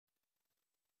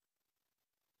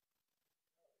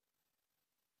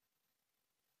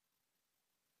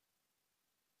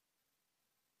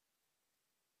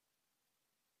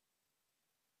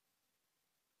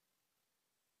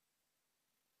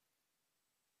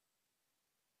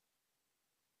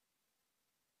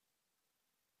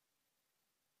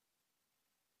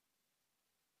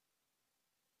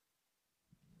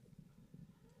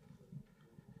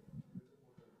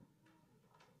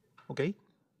Okay,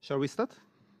 shall we start?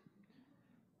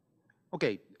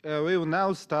 Okay, we will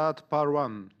now start part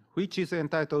one, which is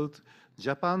entitled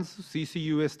Japan's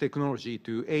CCUS Technology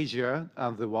to Asia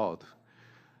and the World.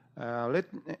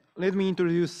 Let me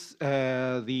introduce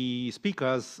the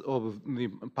speakers of the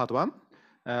part one,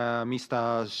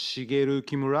 Mr. Shigeru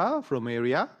Kimura from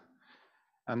ERIA,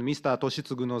 and Mr.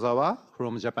 Toshitsugu Nozawa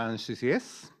from Japan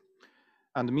CCS,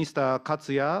 and Mr.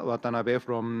 Katsuya Watanabe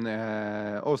from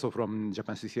also from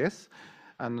Japan CCS,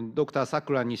 and Dr.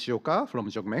 Sakura Nishioka from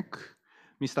JOGMEC,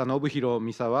 Mr. Nobuhiro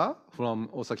Misawa from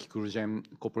Osaki Kurugen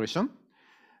Corporation,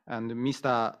 and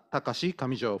Mr. Takashi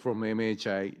Kamijo from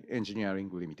MHI Engineering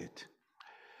Limited.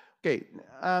 Okay,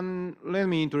 and let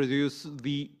me introduce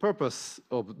the purpose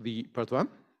of the part one.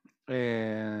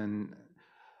 And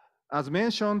as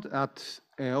mentioned at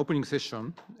opening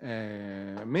session,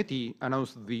 METI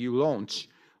announced the launch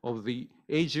of the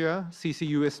Asia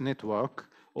CCUS network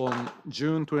on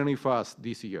June 21st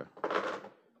this year.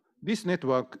 This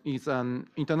network is an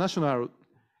international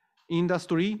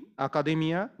industry,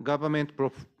 academia, government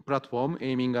platform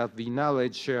aiming at the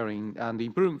knowledge sharing and the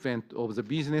improvement of the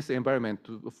business environment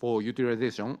for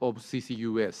utilization of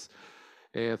CCUS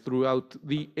throughout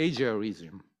the Asia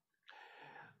region.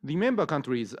 The member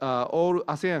countries are all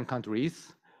ASEAN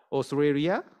countries,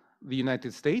 Australia, the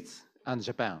United States, and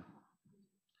Japan.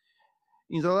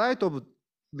 In the light of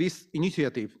this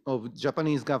initiative of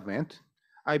Japanese government,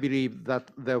 I believe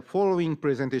that the following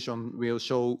presentation will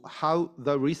show how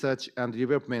the research and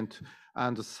development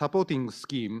and supporting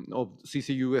scheme of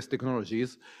CCUS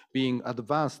technologies being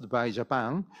advanced by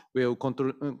Japan will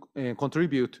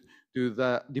contribute to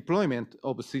the deployment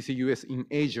of CCUS in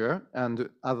Asia and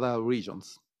other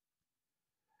regions.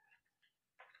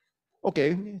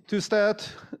 Okay, to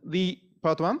start the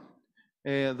part one,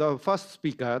 the first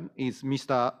speaker is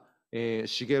Mr.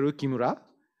 Shigeru Kimura,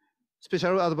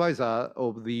 Special Advisor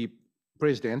of the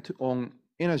President on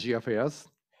Energy Affairs,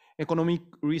 Economic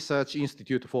Research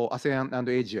Institute for ASEAN and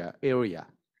Asia, ERIA,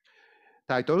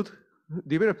 titled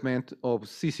Development of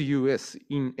CCUS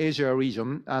in Asia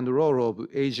Region and Role of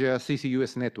Asia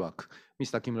CCUS Network.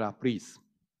 Mr. Kimura, please.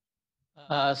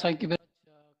 Thank you very much,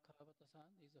 Kawabata-san,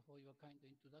 for your kind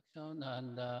introduction.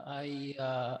 And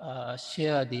I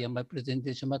share my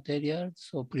presentation material,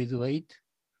 so please wait.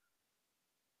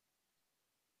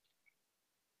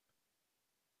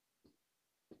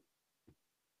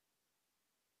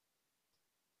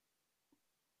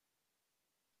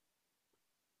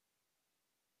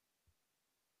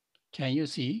 Can you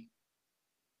see?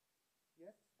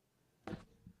 Yes.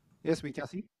 Yes, we can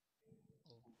see.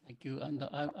 Thank you. And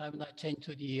I'm not change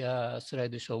to the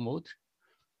slideshow mode.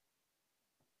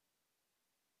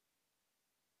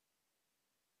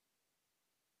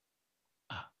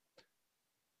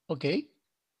 Okay.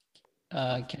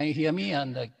 Can you hear me?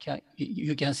 And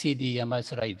you can see the my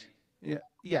slide.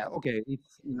 Yeah. Okay.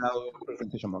 It's now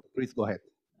presentation mode. Please go ahead.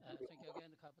 Thank you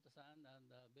again, Kawabata-san, and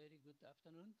very good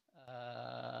afternoon.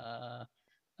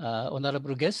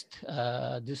 Honorable guest,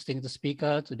 distinguished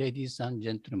speakers, ladies and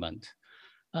gentlemen.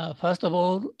 First of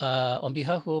all, on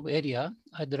behalf of ERIA,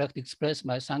 I'd like to express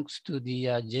my thanks to the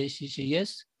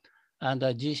JCCS and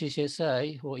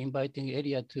GCCSI for inviting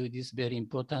ERIA to this very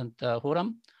important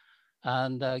forum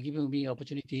and giving me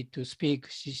opportunity to speak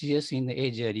CCS in the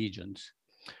Asia regions.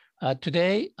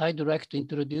 Today, I'd like to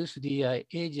introduce the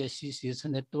Asia CCS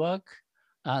network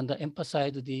and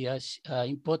emphasize the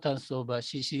importance of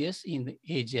CCS in the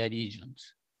Asia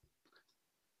regions.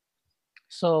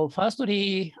 So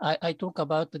firstly, I talk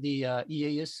about the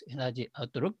EAS Energy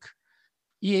Outlook.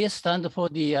 EAS stands for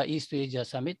the East Asia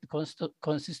Summit,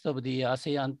 consists of the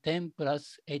ASEAN 10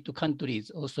 plus 8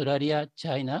 countries, Australia,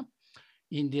 China,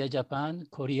 India, Japan,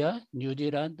 Korea, New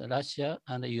Zealand, Russia,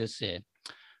 and the USA.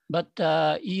 But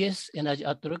EAS Energy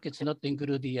Outlook is not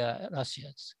include the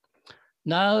Russians.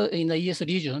 Now in the EAS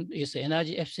region, is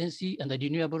energy efficiency and the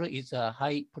renewable is a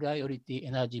high priority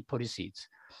energy policies.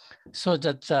 So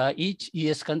that each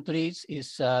EAS countries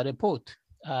is report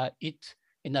its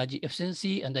energy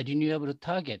efficiency and the renewable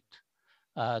target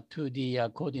to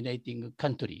the coordinating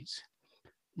countries.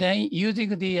 Then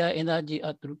using the energy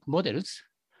outlook models,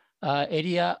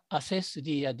 ERIA assess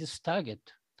this target,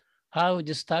 how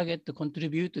this target to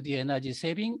contribute to the energy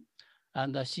saving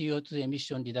and the CO2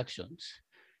 emission reductions.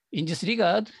 In this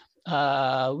regard,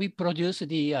 we produce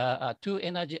the two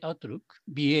energy outlook,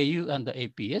 BAU and the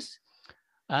APS,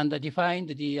 and defined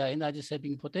the energy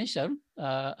saving potential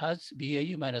as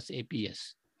BAU minus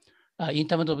APS in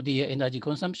terms of the energy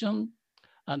consumption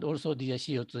and also the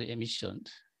CO2 emissions.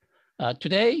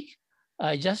 Today,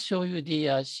 I just show you the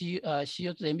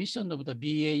CO2 emission of the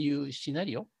BAU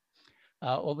scenario.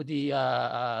 of the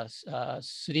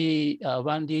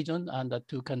one region and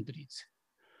 2 countries.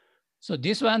 So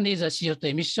this one is a CO2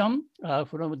 emission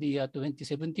from the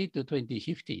 2070 to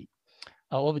 2050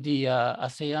 of the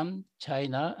ASEAN,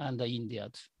 China, and India.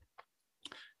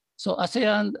 So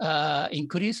ASEAN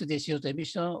increased the CO2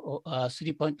 emission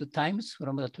 3.2 times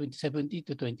from the 2070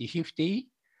 to 2050,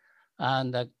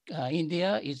 and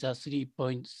India is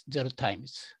 3.0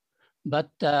 times.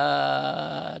 But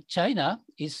China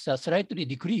is slightly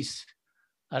decreased,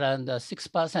 around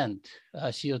 6%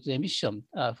 CO2 emission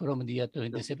from the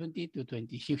 2070 to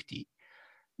 2050.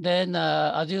 Then,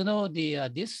 as you know,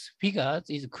 this figure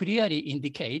is clearly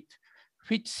indicate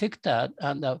which sector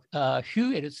and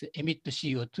fuels emit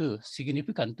CO2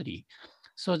 significantly,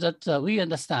 so that we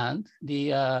understand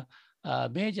the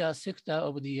major sector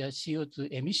of the CO2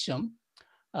 emission in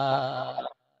the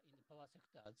power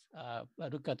sectors.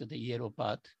 Look at the yellow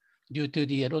part, due to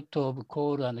the lot of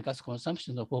coal and gas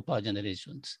consumption for power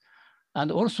generations,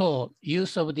 and also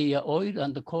use of the oil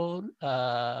and coal,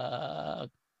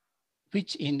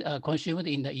 which consumed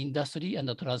in the industry and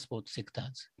the transport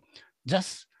sectors.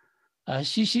 Thus,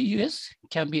 CCUS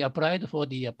can be applied for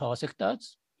the power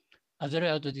sectors, as well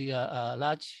as the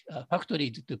large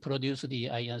factories to produce the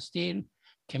iron steel,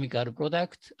 chemical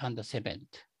product, and the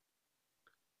cement.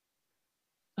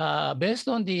 Based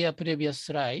on the previous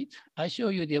slide, I show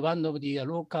you the one of the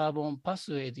low carbon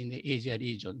pathways in the Asia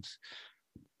regions.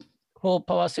 For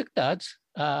power sectors,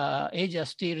 Asia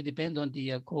still depends on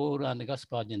the coal and gas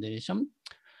power generation.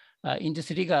 In this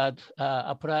regard,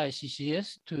 apply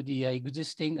CCS to the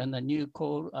existing and the new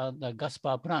coal and gas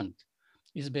power plant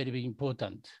is very, very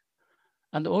important.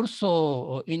 And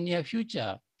also in the near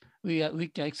future, we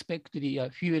can expect the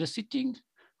fuel switching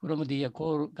from the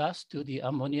coal gas to the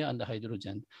ammonia and the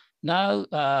hydrogen. Now,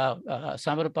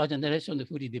 thermal power generation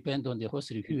fully depend on the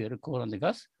fossil fuel, coal and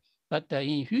gas. But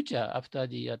in future, after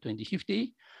the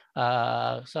 2050,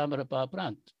 thermal power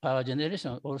plant, power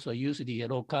generation also use the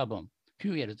low carbon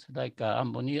fuels like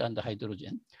ammonia and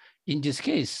hydrogen. In this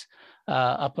case,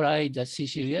 apply the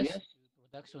CCUS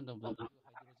production of hydrogen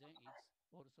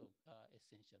is also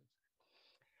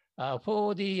essential.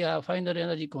 For the final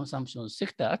energy consumption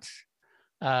sectors,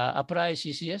 apply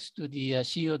CCS to the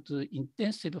CO2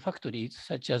 intensive factories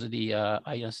such as the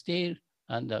iron steel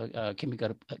and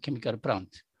chemical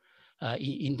plant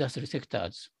in industry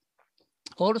sectors.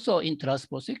 Also in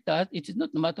transport sector, it is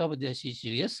not a matter of the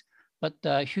CCUS, but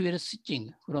fuel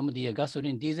switching from the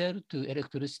gasoline, diesel to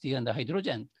electricity and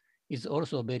hydrogen is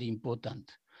also very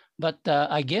important. But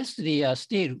I guess the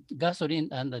still gasoline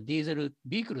and the diesel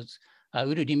vehicles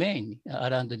will remain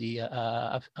around the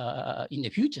in the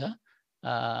future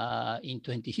in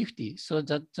 2050, so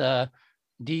that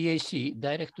DAC,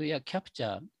 direct air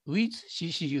capture with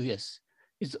CCUS,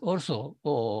 is also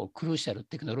crucial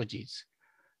technologies.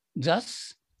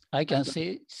 Thus, I can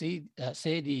say the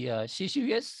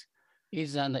CCUS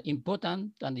is an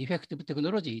important and effective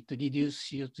technology to reduce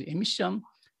CO2 emission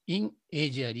in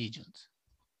Asia regions.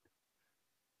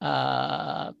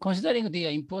 Considering the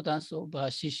importance of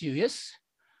CCUS,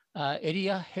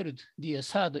 ERIA held the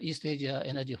 3rd East Asia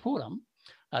Energy Forum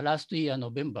last year,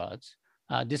 November,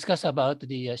 discuss about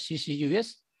the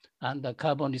CCUS and the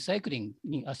carbon recycling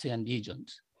in ASEAN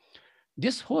regions.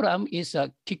 This forum is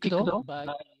kicked off by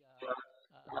the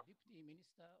Deputy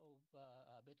Minister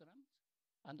of Vietnam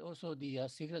and also the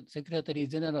Secretary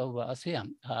General of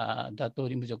ASEAN, Dato'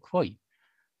 Lim Jok Hoi.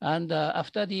 And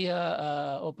after the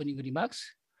opening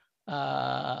remarks,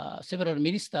 several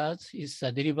ministers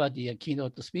delivered the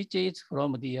keynote speeches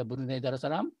from the Brunei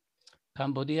Darussalam,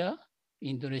 Cambodia,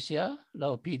 Indonesia,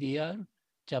 Laos PDR,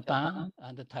 Japan,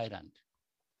 and Thailand.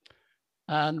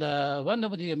 And one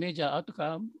of the major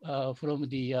outcomes from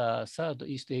the 3rd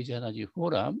East Asia Energy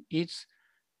Forum is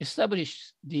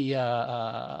establish the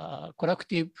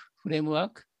collective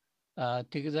framework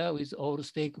together with all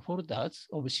stakeholders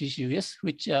of CCUS,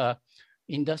 which are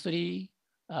industry,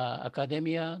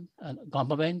 academia, and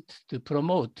government, to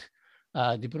promote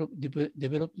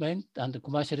development and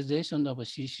commercialization of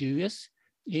CCUS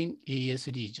in AS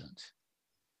regions.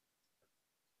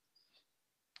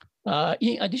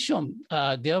 In addition,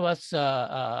 there was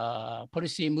a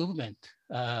policy movement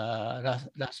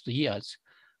last years.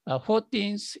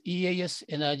 14th EAS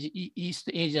Energy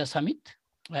East Asia Summit,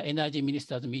 Energy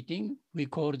Ministers Meeting, we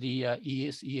call the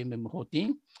EAS EMM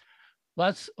 14,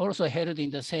 was also held in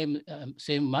the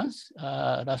same month,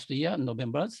 last year,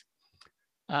 November.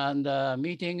 And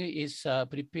meeting is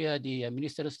prepared the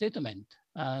minister statement,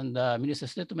 and minister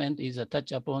statement is a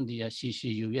touch upon the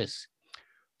CCUS.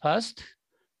 First,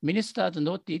 ministers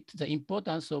noted the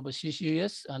importance of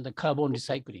CCUS and the carbon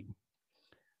recycling.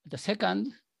 The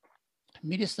second,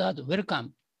 ministers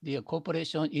welcome the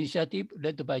cooperation initiative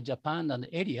led by Japan and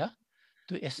ERIA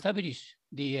to establish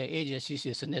the Asia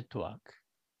CCS network.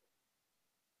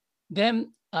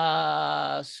 Then,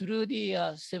 through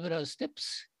the several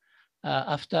steps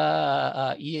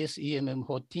after ES EMM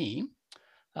 14,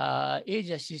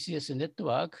 Asia CCS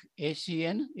network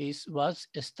ASEAN was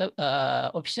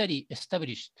officially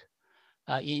established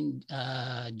in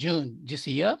June this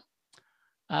year,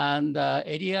 and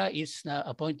ERIA is now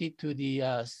appointed to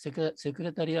the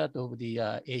Secretariat of the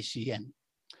ASEAN.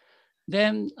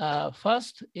 Then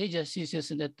first Asia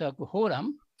CCS Network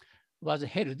Forum was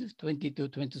held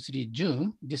 22-23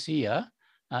 June this year,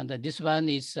 and this one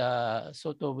is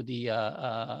sort of the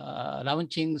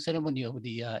launching ceremony of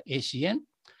the ASEAN.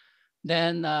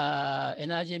 Then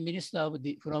energy minister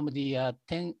from the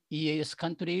 10 EAS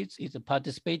countries is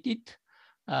participated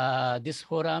this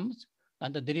forum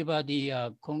and deliver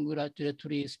the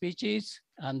congratulatory speeches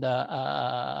and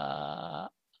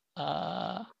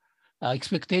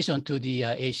expectation to the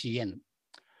ASEAN.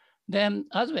 Then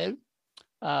as well,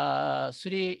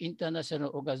 3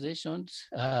 international organizations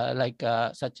like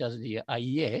such as the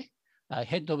IEA,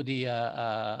 head of the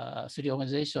 3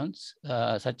 organizations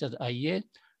such as IEA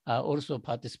also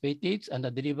participated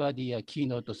and deliver the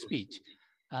keynote speech.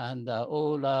 And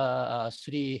all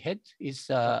 3 heads is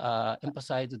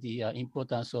emphasize the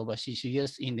importance of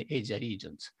CCUS in the Asia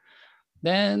regions.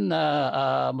 Then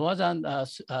more than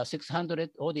 600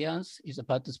 audience is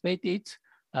participated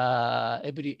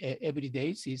every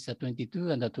day is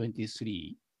 22 and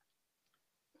 23.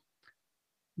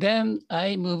 Then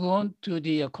I move on to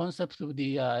the concept of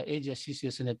the Asia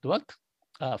CCS network.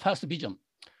 First, vision.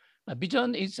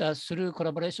 Vision is through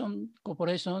cooperation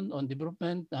on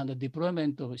development and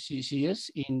deployment of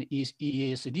CCS in East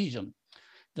EAS region.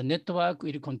 The network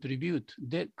will contribute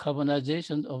the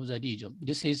decarbonization of the region.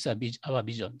 This is our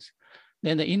visions.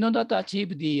 Then in order to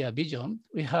achieve the vision,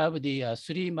 we have the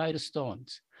 3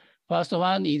 milestones. First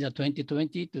one is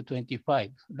 2020 to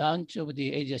 25, launch of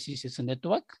the Asia CCS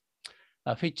network,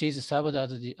 which is served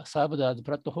as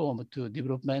platform to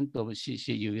development of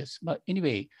CCUS. But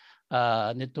anyway,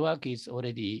 network is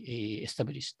already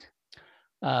established.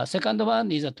 Second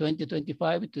one is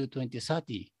 2025 to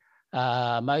 2030.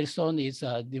 Milestone is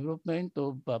development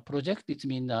of a project. It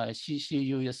means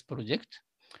CCUS project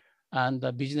and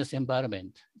the business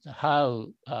environment. How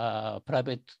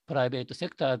private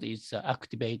sector is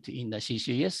activated in the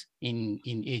CCUS in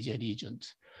Asia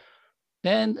regions.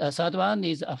 Then third one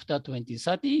is after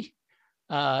 2030.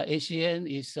 ASEAN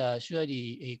is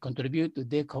surely contribute to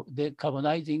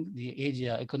decarbonizing the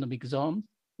Asia economic zone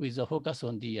with a focus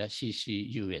on the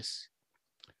CCUS.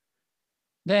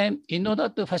 Then in order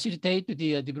to facilitate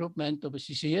the development of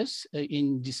CCUS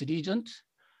in this region,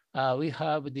 we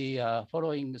have the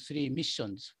following 3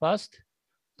 missions. First,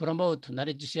 promote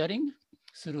knowledge sharing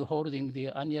through holding the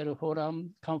annual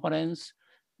forum, conference,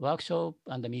 workshop,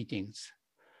 and meetings.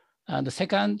 And the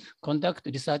second, conduct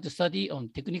research study on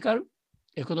technical,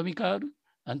 economical,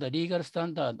 and the legal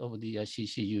standard of the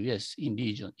CCUS in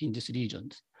this region.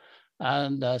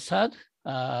 And third,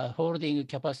 holding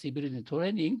capacity building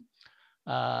training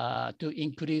to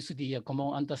increase the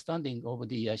common understanding of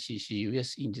the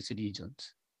CCUS in this region.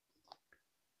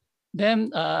 Then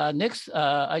next,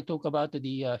 I talk about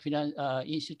the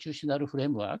institutional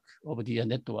framework of the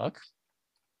network.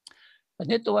 The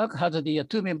network has the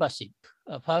 2 membership.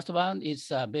 First one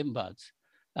is members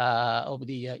of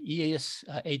the EAS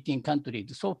 18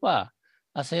 countries. So far,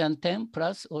 ASEAN 10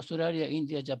 plus Australia,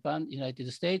 India, Japan,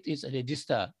 United States is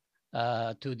registered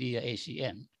to the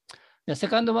ASEAN. The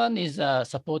second one is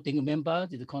supporting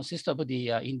members. It consists of the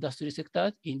industry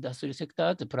sector,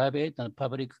 the private and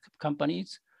public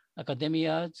companies,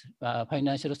 academia,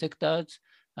 financial sectors,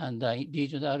 and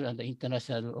regional and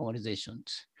international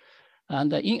organizations.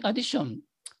 And in addition,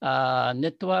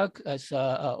 network is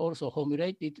also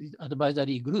formulated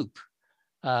advisory group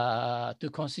to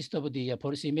consist of the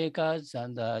policymakers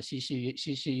and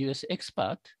CCUS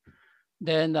expert.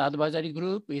 Then the advisory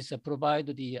group is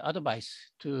provide the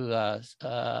advice to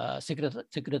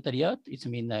secretariat, it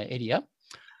means ERIA,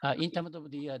 in terms of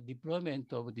the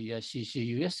deployment of the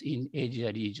CCUS in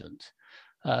Asia regions.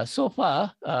 So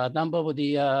far, number of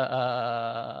the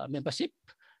membership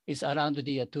is around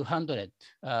the 200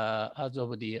 as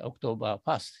of the October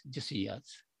 1st this year.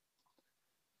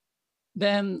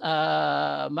 Then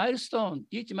milestone,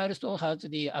 each milestone has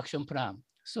the action plan.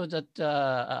 So that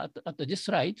at this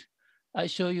slide, I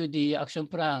show you the action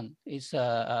plan is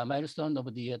a milestone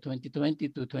of the 2020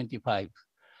 to 25.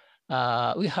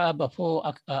 We have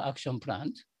 4 action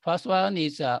plans. First one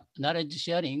is knowledge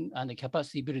sharing and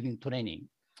capacity building training.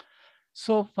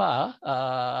 So far,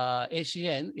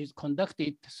 ASEAN is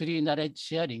conducted 3 knowledge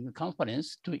sharing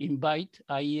conference to invite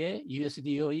IEA,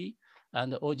 USDOE,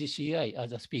 and OGCI as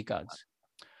the speakers.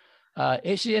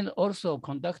 ASEAN also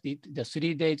conducted the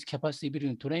 3 days capacity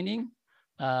building training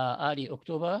early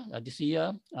October this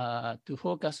year to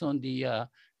focus on the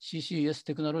CCUS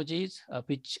technologies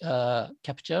which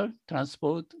capture,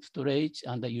 transport, storage,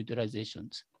 and the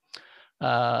utilizations.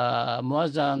 More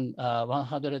than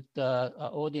 100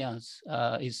 audience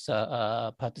is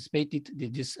participated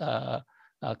in this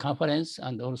conference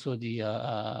and also the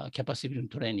capacity building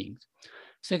training.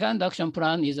 Second action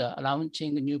plan is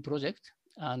launching a new project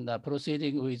and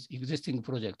proceeding with existing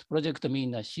project. Project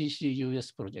means a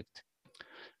CCUS project.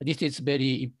 This is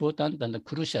very important and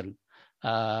crucial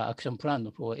action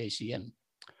plan for ASEAN.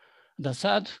 The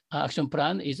third action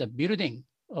plan is a building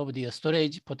of the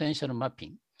storage potential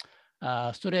mapping.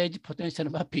 Storage potential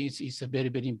mapping is very,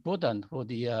 very important for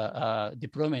the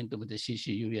deployment of the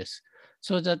CCUS.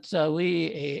 So that we,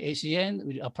 ASEAN,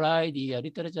 will apply the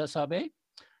literature survey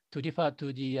to refer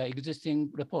to the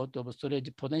existing report of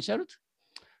storage potential.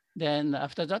 Then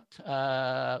after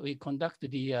that, we conduct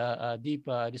the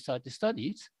deeper research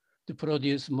studies to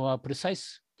produce more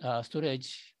precise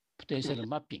storage potential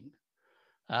mapping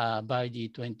by the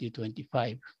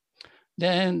 2025.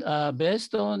 Then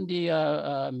based on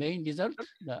the main result,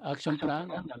 the action plan,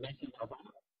 knowledge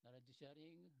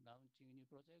sharing, launching new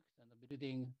projects, and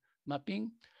building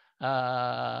mapping,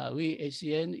 we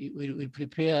ASEAN will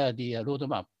prepare the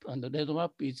roadmap. And the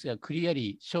roadmap is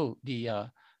clearly show the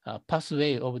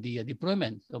pathway of the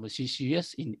deployment of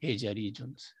CCUS in Asia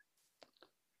regions.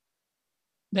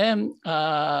 Then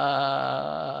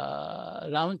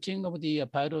launching of the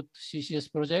pilot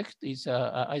CCS project is,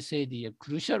 I say, the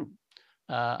crucial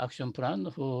action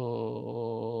plan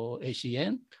for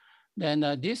ASEAN. Then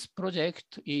this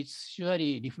project is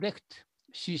surely reflect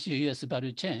CCUS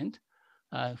value chain,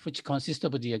 which consists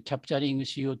of the capturing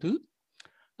CO2,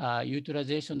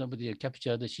 utilization of the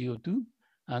captured CO2,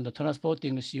 and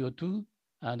transporting CO2,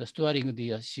 and storing the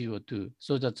CO2.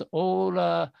 So that's all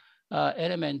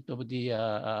element of the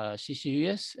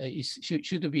CCUS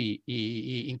should be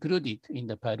included in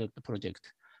the pilot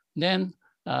project. Then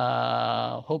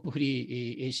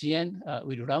hopefully ASEAN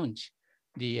will launch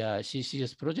the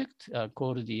CCS project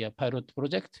called the pilot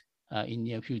project in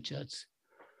near futures.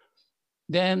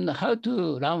 Then how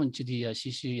to launch the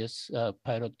CCS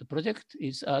pilot project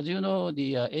is, as you know,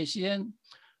 the ASEAN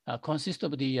consists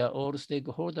of the all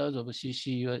stakeholders of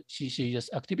CCUS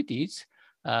activities,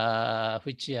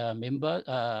 which are member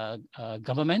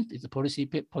government, is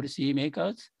policy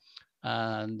makers,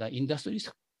 and industry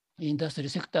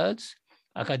sectors,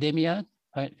 academia,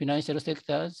 financial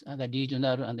sectors, and the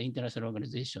regional and international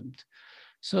organizations.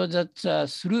 So that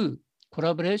through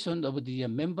collaboration of the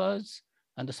members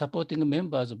and the supporting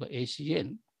members of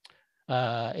ASEAN,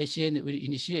 ASEAN will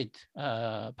initiate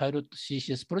pilot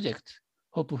CCS project,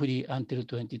 hopefully until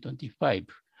 2025.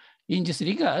 In this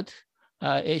regard,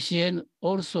 ASEAN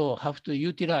also have to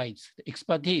utilize the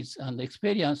expertise and the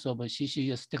experience of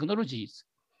CCS technologies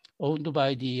owned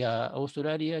by the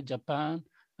Australia, Japan,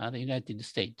 and the United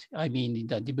States, I mean in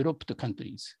the developed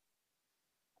countries.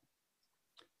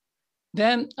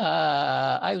 Then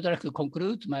I would like to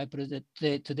conclude my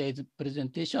today's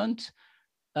presentations.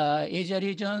 Asia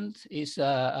region is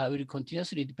will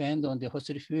continuously depend on the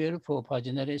fossil fuel for power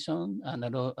generation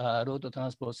and road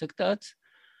transport sectors.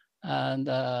 And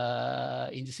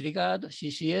in this regard,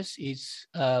 CCS is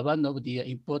one of the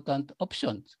important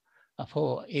options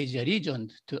for Asia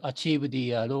region to achieve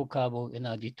the low carbon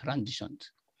energy transition.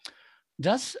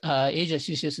 Thus, Asia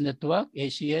CCS network,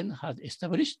 ASEAN, has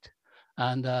established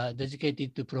and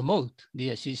dedicated to promote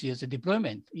the CCS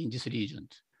deployment in this region.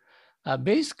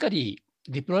 Basically,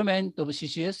 deployment of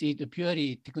CCS is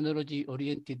purely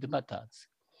technology-oriented matters.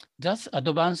 Thus,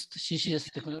 advanced CCS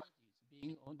technologies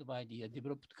being owned by the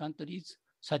developed countries,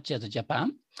 such as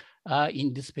Japan, are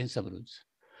indispensable.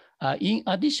 In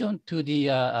addition to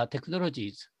the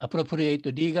technologies, appropriate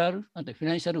legal and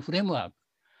financial framework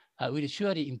will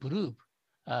surely improve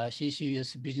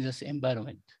CCUS business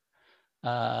environment.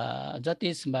 That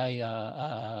is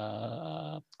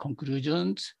my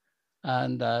conclusions.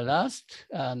 And last,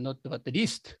 not but the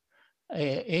least,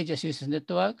 Asia CCS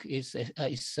Network is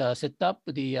set up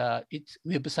its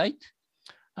website,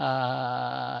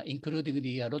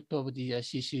 including a lot of the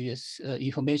CCUS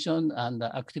information and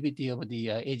activity of the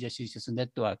Asia CCS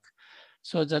Network.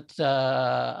 So that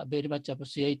very much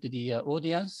appreciate the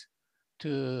audience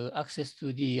to access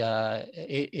to the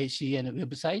ASEAN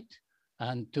website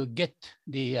and to get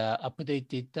the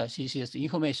updated CCS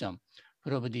information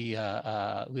from the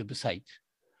website.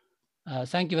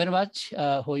 Thank you very much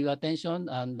for your attention,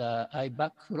 and I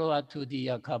back floor to the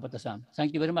Kawabata-san.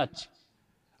 Thank you very much.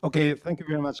 Okay, thank you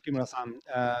very much, Kimura-san,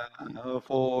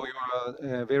 for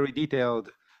your very detailed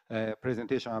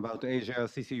presentation about Asia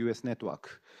CCUS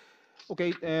network.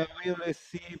 Okay, we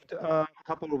received a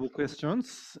couple of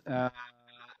questions.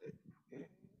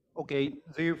 Okay,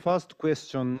 the first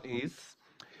question is,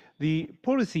 the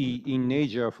policy in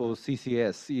Asia for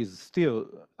CCS is still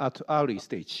at early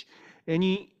stage.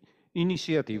 Any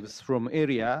initiatives from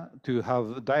ERIA to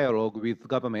have dialogue with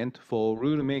government for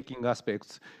rule-making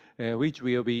aspects, which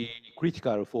will be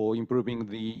critical for improving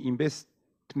the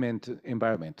investment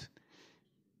environment?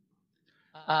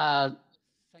 Thank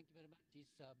you very much.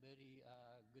 These are very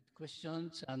good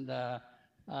questions, and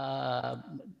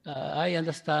I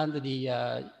understand the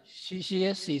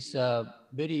CCS is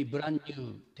very brand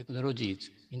new technologies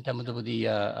in terms of the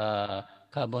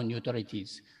carbon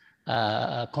neutralities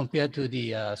compared to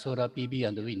the solar PV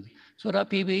and wind. Solar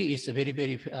PV is very,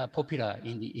 very popular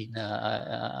in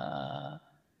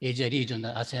Asia region,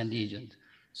 ASEAN region.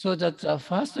 So that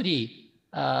firstly,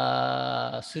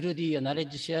 through the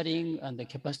knowledge sharing and the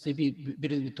capacity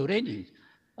building training,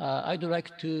 I'd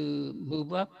like to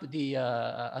move up the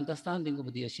understanding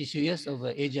of the CCUS of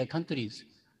Asia countries.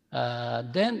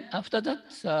 Then after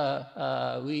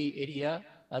that, we ERIA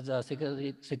as a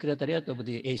secretariat of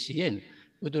the ASEAN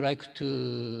would like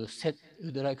to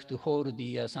hold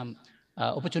the some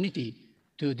opportunity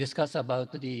to discuss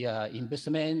about the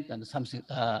investment and something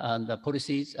and the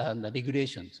policies and the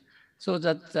regulations. So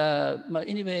that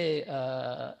anyway,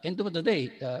 end of the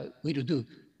day, we'll do.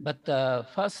 But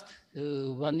first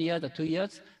 1 year to 2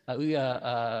 years, we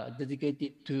are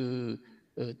dedicated to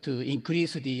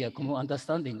increase the common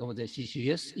understanding of the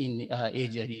CCUS in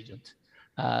Asia region.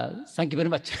 Thank you very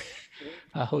much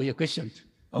for your question.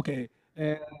 Okay,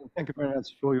 thank you very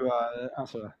much for your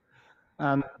answer.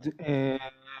 And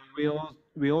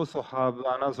we also have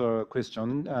another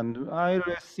question, and I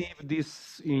received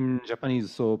this in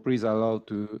Japanese, so please allow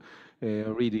to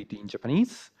read it in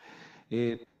Japanese.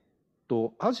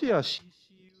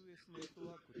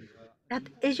 At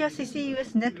Asia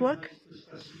CCUS network,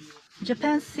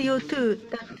 Japan's CO2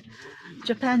 that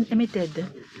Japan emitted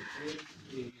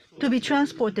to be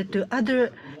transported to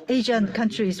other Asian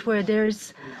countries where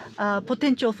there's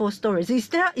potential for storage. Is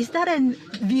that a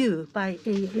view by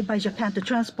Japan to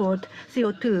transport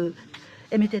CO2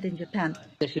 emitted in Japan?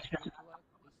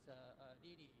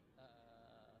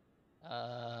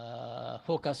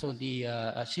 Focus on the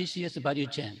CCS value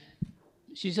chain.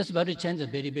 CCS value chain is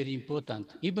very, very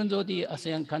important. Even though the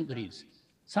ASEAN countries,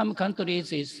 some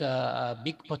countries is a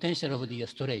big potential of the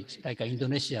storage, like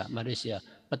Indonesia, Malaysia,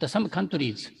 but some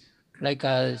countries like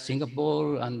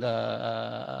Singapore and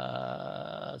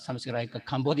something like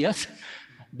Cambodia,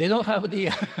 they don't have the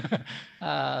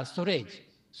storage.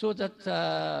 So that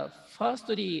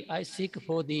firstly, I seek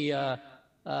for the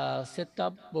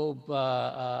setup of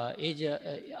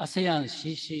ASEAN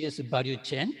CCS value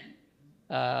chain.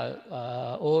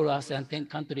 All ASEAN 10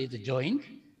 countries joined,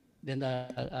 then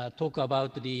talk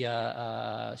about the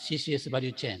CCS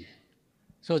value chain.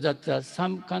 So that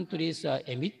some countries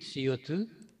emit CO2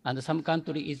 and some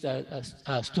countries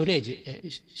storage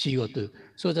CO2.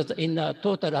 So that in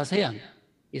total ASEAN,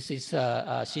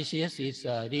 CCS is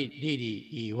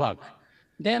really work.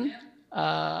 Then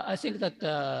I think that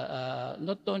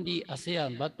not only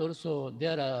ASEAN, but also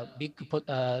there are big,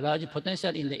 large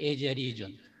potential in the Asia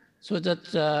region. So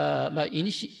that by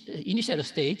initial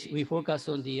stage, we focus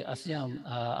on the ASEAN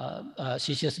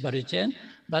CCS value chain,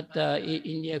 but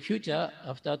in the future,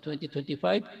 after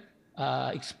 2025,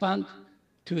 expand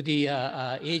to the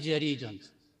Asia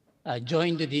regions,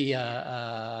 join the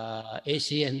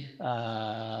ASEAN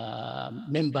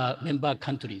member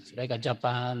countries like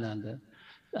Japan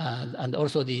and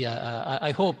also the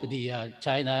I hope the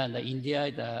China and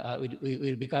India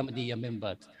will become the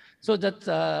members. So that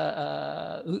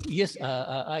yes,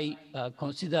 I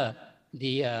consider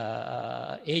the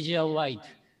Asia-wide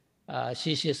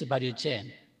CCS value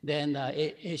chain. Then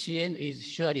ASEAN is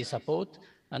surely support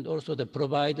and also to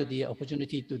provide the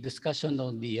opportunity to discussion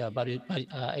on the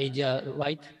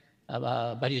Asia-wide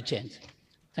value chains.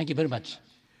 Thank you very much.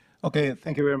 Okay,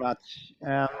 thank you very much.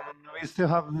 We still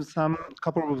have some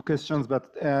couple of questions,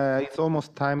 but it's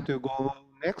almost time to go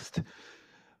next.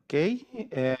 Okay,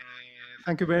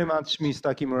 thank you very much,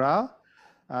 Mr. Kimura.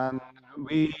 And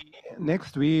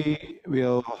next we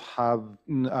will have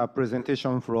a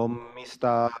presentation from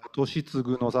Mr.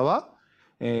 Toshitsugu Nozawa,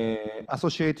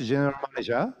 Associate General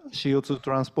Manager, CO2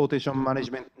 Transportation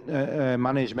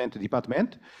Management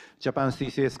Department, Japan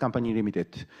CCS Company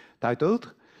Limited,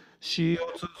 titled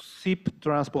CO2 ship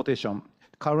transportation,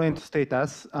 current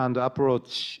status and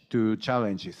approach to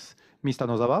challenges. Mr.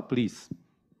 Nozawa, please.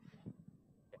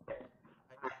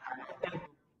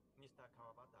 Mr.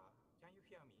 Kawabata, can you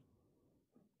hear me?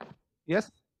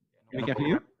 Yes, we can hear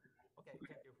you. Okay,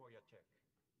 thank you for your check.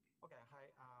 Okay, hi,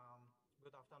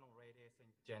 good afternoon, ladies and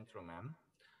gentlemen.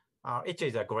 It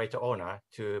is a great honor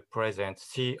to present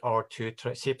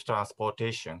CO2 ship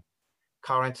transportation,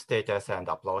 current status and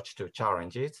approach to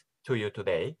challenges to you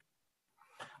today.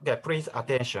 Okay, please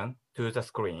attention to the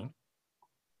screen.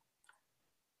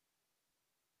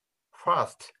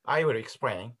 First, I will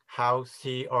explain how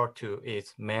CO2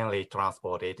 is mainly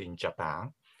transported in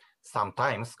Japan,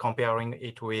 sometimes comparing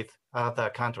it with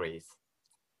other countries.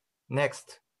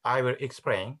 Next, I will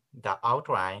explain the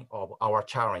outline of our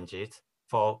challenges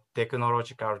for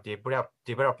technological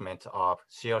development of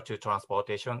CO2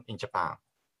 transportation in Japan,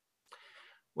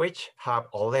 which have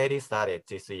already started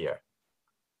this year.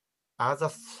 As a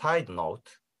side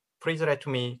note, please let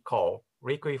me call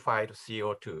liquefied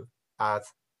CO2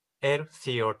 as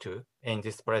LCO2 in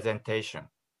this presentation.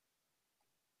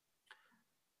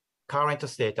 Current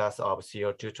status of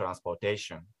CO2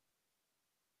 transportation.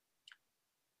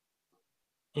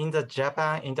 In the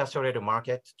Japan industrial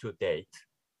market to date,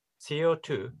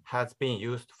 CO2 has been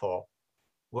used for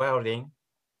welding,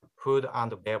 food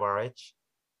and beverage,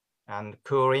 and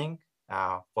cooling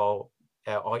for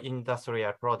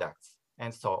industrial products,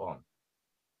 and so on.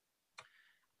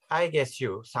 I guess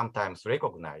you sometimes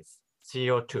recognize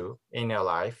CO2 in your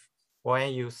life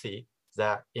when you see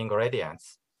the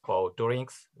ingredients for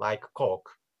drinks like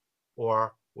Coke,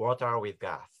 or water with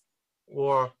gas,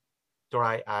 or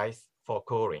dry ice for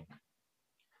cooling.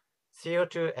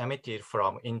 CO2 emitted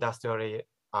from industrial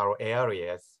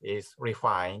areas is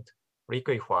refined,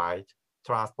 liquefied,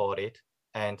 transported,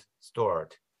 and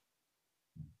stored.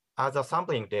 As a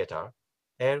sampling data,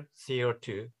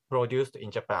 LCO2 produced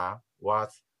in Japan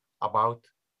was about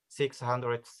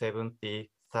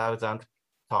 670,000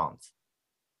 tons.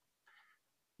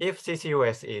 If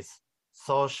CCUS is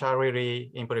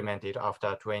socially implemented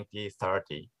after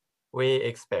 2030, we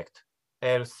expect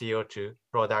LCO2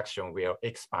 production will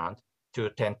expand to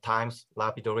 10 times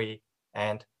rapidly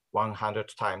and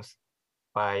 100 times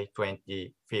by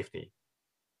 2050.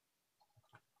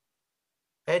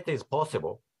 It is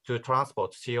possible to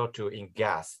transport CO2 in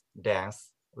gas,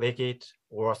 dense, liquid,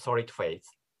 or solid phase.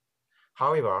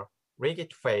 However,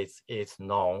 liquid phase is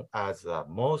known as the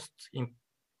most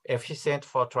efficient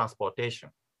for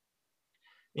transportation.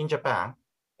 In Japan,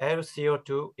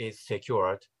 LCO2 is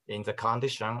secured in the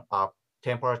condition of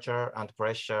temperature and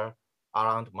pressure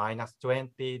around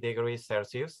 -20 degrees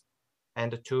Celsius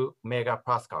and 2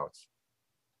 megapascals.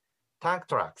 Tank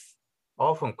trucks,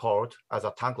 often called as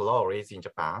a tank lorries in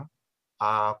Japan,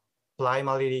 are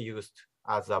primarily used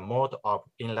as a mode of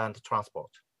inland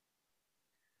transport.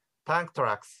 Tank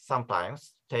trucks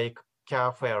sometimes take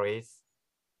car ferries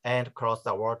and cross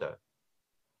the water.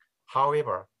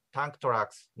 However, tank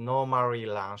trucks normally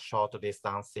run short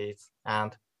distances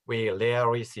and we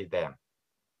rarely see them.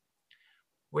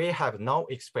 We have no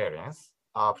experience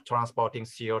of transporting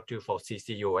CO2 for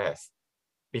CCUS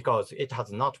because it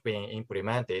has not been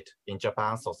implemented in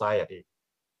Japan's society.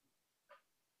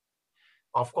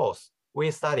 Of course,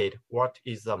 we studied what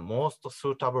is the most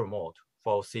suitable mode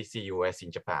for CCUS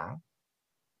in Japan.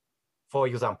 For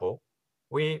example,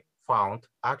 we found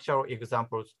actual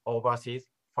examples overseas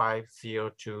 5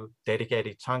 CO2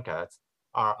 dedicated tankers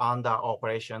are under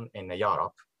operation in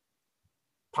Europe.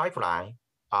 Pipelines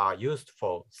are used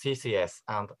for CCS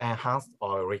and enhanced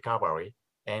oil recovery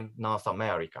in North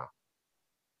America.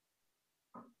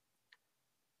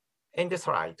 In this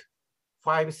slide,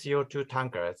 5 CO2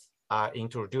 tankers are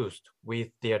introduced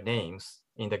with their names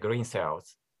in the green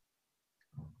cells.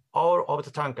 All of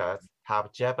the tankers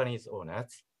have Japanese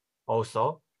owners.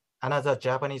 Also, another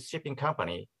Japanese shipping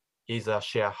company is a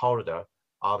shareholder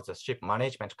of the ship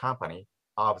management company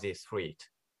of this fleet.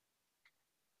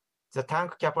 The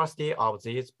tank capacity of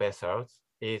these vessels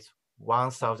is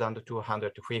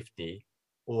 1,250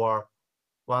 or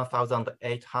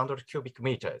 1,800 cubic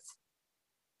meters.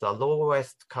 The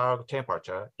lowest cargo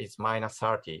temperature is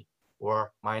 -30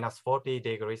 or -40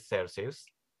 degrees Celsius.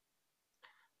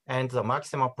 And the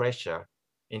maximum pressure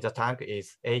in the tank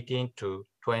is 18 to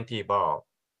 20 bar.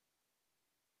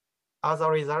 As a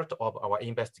result of our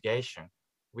investigation,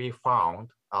 we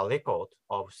found a record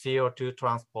of CO2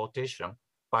 transportation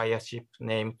by a ship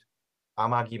named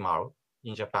Amagimaru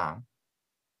in Japan.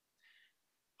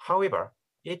 However,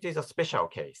 it is a special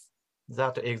case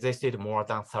that existed more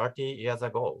than 30 years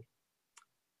ago.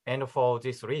 And for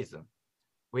this reason,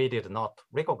 we did not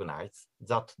recognize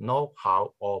that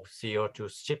know-how of CO2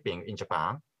 shipping in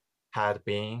Japan had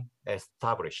been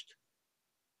established.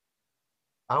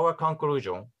 Our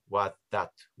conclusion was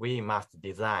that we must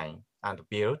design and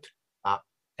build a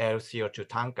LCO2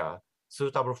 tanker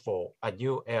suitable for a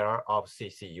new era of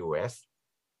CCUS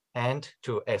and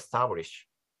to establish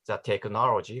the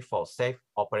technology for safe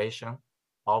operation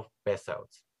of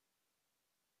vessels.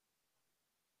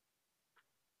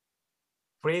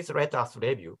 Please let us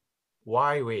review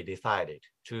why we decided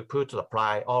to put the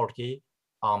priority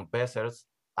on vessels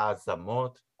as the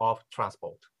mode of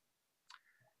transport.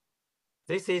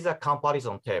 This is a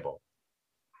comparison table.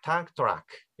 Tank truck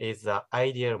is the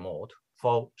ideal mode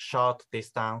for short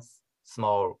distance,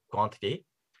 small quantity,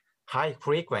 high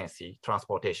frequency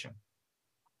transportation.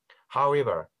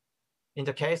 However, in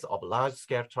the case of large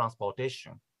scale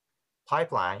transportation,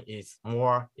 pipeline is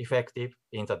more effective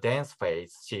in the dense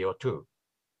phase CO2.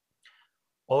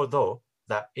 Although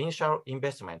the initial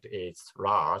investment is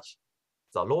large,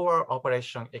 the lower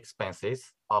operation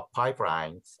expenses of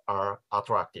pipelines are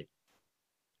attractive.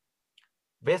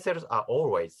 Vessels are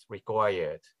always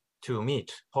required to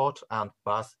meet port and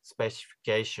berth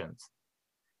specifications.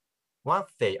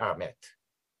 Once they are met,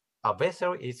 a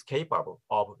vessel is capable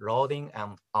of loading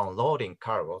and unloading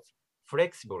cargoes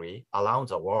flexibly around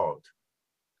the world.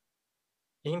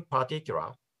 In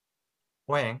particular,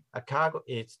 when a cargo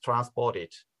is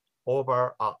transported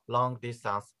over a long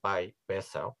distance by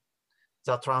vessel,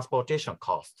 the transportation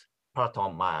cost per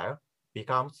ton mile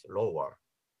becomes lower.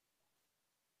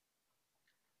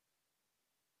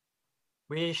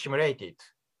 We simulated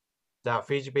the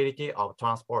feasibility of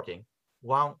transporting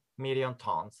 1 million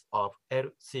tons of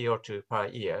LCO2 per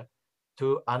year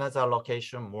to another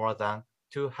location more than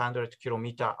 200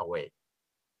 kilometers away.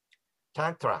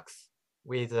 Tank trucks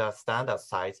with a standard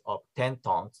size of 10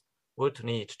 tons would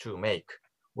need to make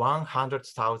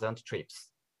 100,000 trips.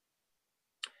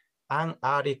 An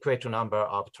adequate number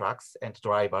of trucks and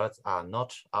drivers are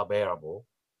not available,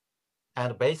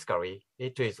 and basically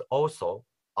it is also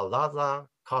a rather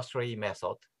costly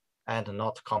method and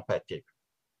not competitive.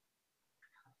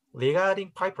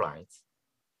 Regarding pipelines,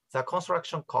 the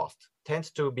construction cost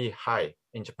tends to be high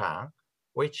in Japan,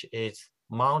 which is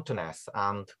mountainous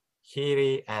and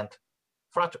hilly, and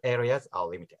flat areas are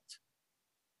limited.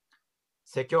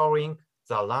 Securing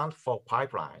the land for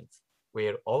pipelines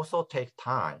will also take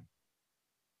time.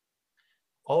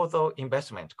 Although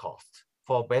investment costs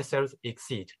for vessels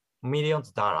exceed millions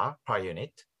of dollars per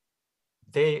unit,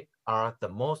 they are the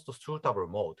most suitable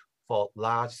mode for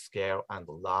large-scale and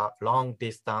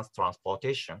long-distance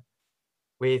transportation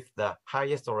with the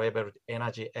highest level of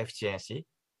energy efficiency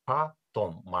per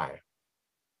ton mile.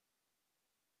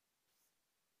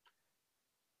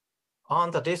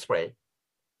 On the display,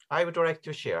 I would like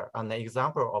to share an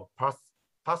example of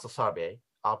past survey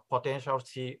of potential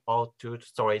CO2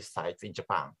 storage sites in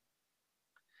Japan.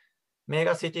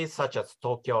 Mega cities such as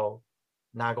Tokyo,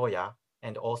 Nagoya,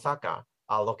 and Osaka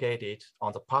are located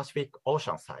on the Pacific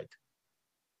Ocean side.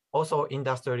 Also,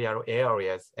 industrial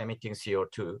areas emitting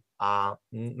CO2 are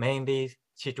mainly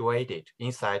situated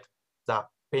inside the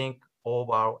pink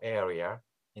oval area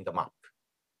in the map.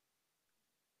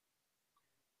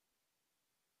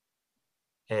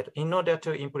 And in order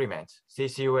to implement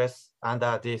CCUS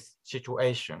under this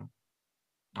situation,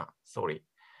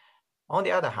 on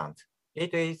the other hand,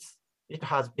 it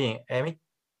has been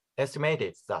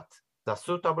estimated that the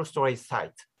suitable storage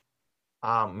sites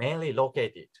are mainly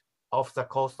located off the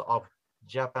coast of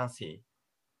Japan Sea,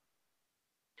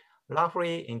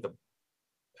 roughly in the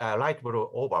light blue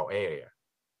oval area.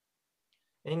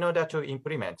 In order to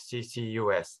implement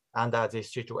CCUS under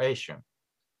this situation,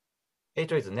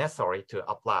 it is necessary to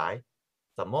apply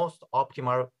the most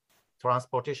optimal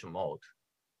transportation mode.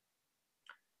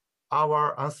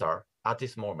 Our answer at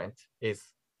this moment is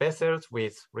vessels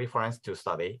with reference to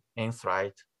study in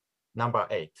slide number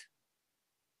 8.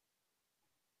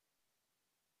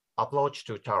 Approach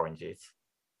to challenges,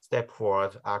 step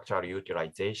forward actual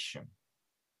utilization.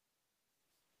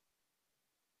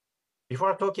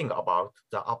 Before talking about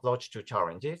the approach to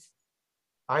challenges,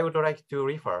 I would like to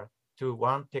refer to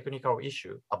one technical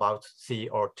issue about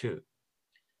CO2.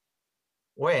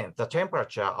 When the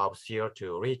temperature of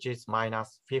CO2 reaches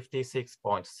minus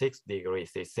 56.6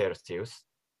 degrees Celsius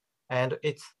and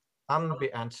its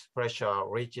ambient pressure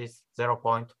reaches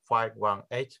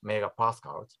 0.518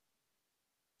 megapascals,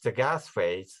 the gas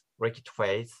phase, liquid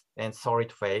phase, and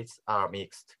solid phase are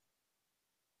mixed.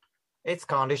 Its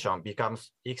condition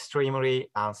becomes extremely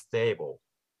unstable.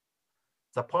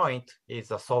 The point is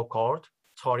the so-called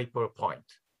triple point.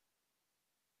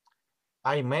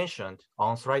 I mentioned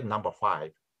on slide number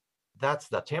 5 that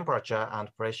the temperature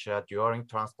and pressure during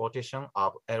transportation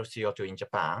of LCO2 in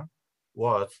Japan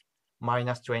was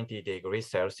 -20 degrees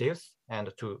Celsius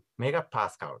and 2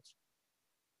 megapascals,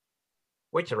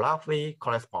 which roughly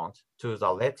corresponds to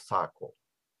the red circle.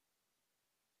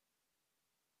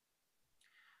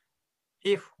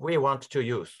 If we want to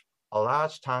use a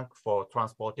large tank for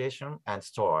transportation and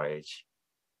storage,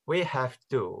 we have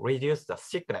to reduce the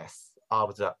thickness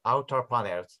of the outer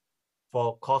panels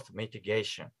for cost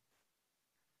mitigation.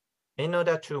 In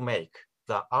order to make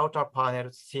the outer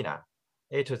panels thinner,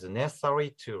 it is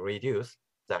necessary to reduce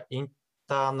the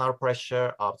internal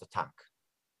pressure of the tank.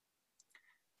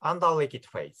 Under liquid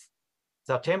phase,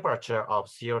 the temperature of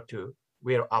CO2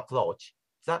 will approach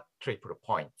the triple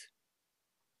point.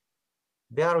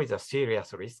 There is a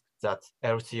serious risk that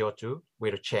LCO2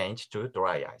 will change to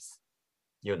dry ice,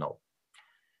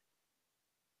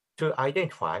 To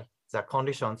identify the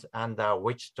conditions under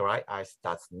which dry ice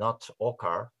does not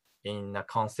occur in a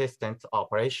consistent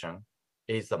operation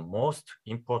is the most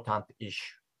important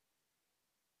issue.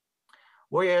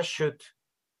 Where should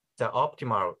the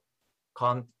optimal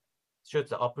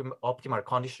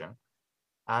condition,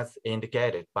 as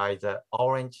indicated by the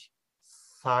orange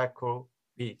circle,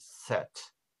 be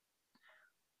set?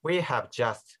 We have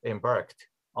just embarked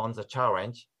on the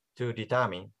challenge to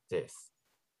determine this.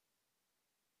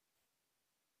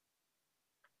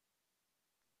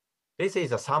 This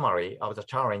is a summary of the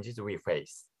challenges we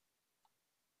face.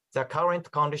 The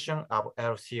current condition of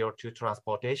LCO2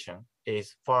 transportation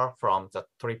is far from the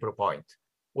triple point,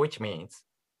 which means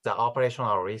the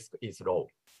operational risk is low.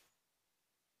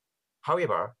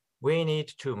 However, we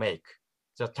need to make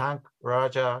the tank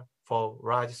larger for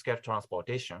large-scale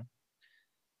transportation,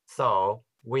 so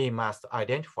we must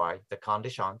identify the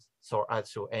conditions so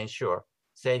as to ensure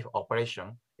safe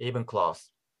operation even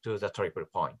close to the triple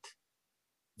point.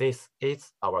 This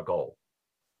is our goal.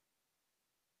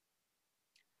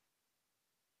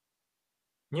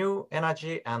 New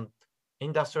Energy and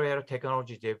Industrial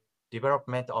Technology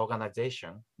Development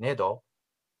Organization, NEDO,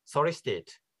 solicited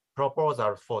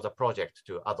proposals for the project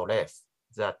to address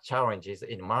the challenges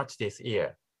in March this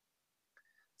year.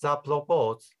 The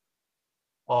proposal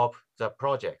of the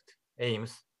project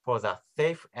aims for the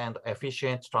safe and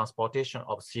efficient transportation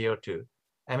of CO2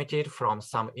 emitted from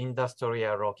some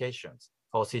industrial locations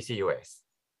for CCUS.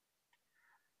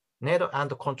 NEDO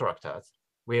and contractors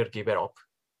will develop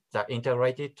the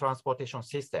integrated transportation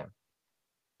system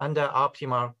under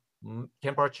optimal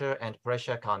temperature and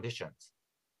pressure conditions.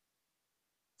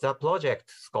 The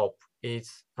project scope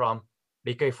is from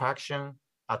liquefaction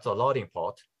at the loading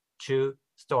port to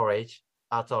storage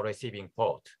at the receiving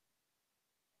port.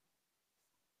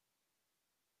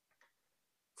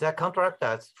 The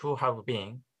contractors who have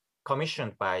been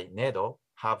commissioned by NEDO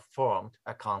have formed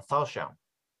a consortium.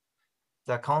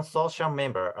 The consortium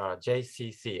members are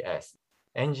JCCS,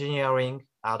 Engineering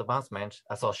Advancement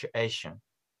Association,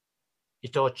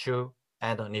 Itochu,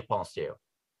 and Nippon Steel.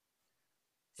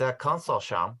 The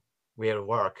consortium will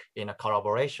work in a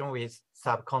collaboration with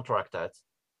subcontractors,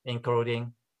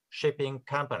 including shipping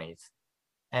companies,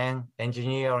 an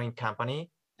engineering company,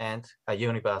 and a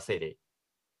university.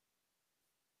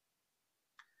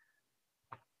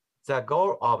 The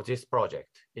goal of this project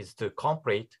is to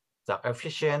complete the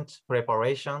efficient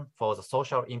preparation for the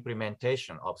social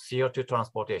implementation of CO2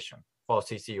 transportation for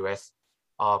CCUS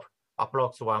of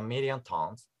approximately 1 million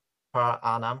tons per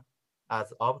annum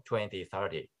as of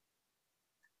 2030.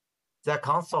 The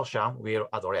consortium will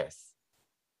address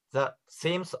the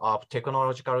themes of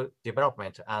technological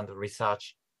development and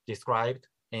research described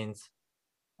in the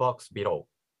box below.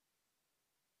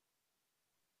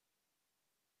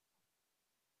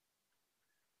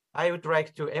 I would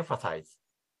like to emphasize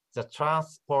the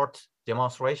transport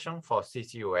demonstration for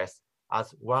CCUS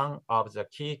as one of the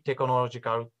key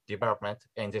technological developments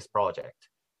in this project,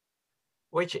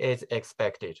 which is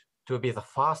expected to be the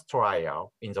first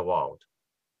trial in the world.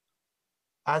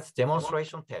 As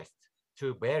demonstration test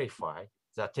to verify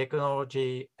the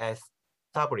technology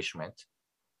establishment,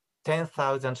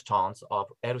 10,000 tons of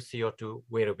LCO2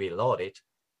 will be loaded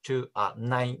to a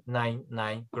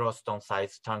 999 gross ton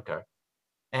size tanker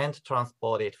and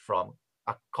transported from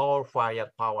a coal-fired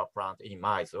power plant in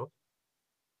Maizu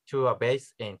to a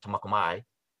base in Tomakomai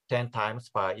 10 times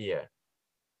per year.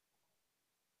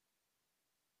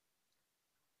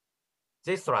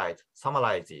 This slide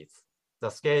summarizes the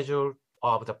schedule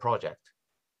of the project,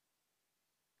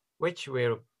 which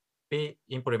will be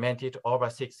implemented over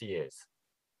 6 years.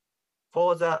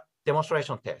 For the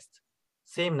demonstration test,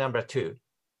 theme number 2,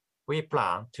 we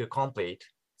plan to complete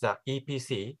the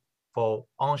EPC for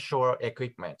onshore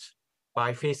equipment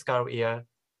by fiscal year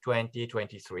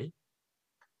 2023,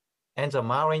 and the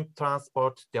marine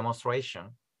transport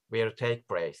demonstration will take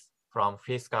place from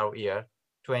fiscal year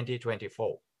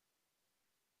 2024.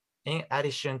 In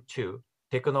addition to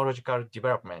technological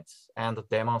developments and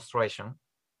demonstration,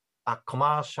 a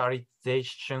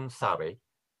commercialization survey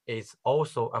is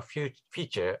also a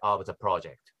feature of the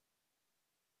project.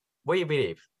 We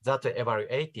believe that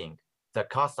evaluating the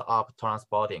cost of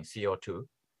transporting CO2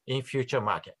 in future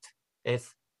market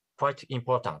is quite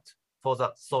important for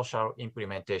the social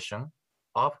implementation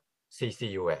of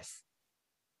CCUS.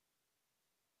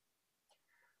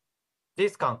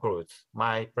 This concludes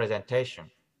my presentation.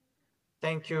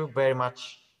 Thank you very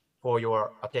much for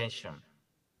your attention.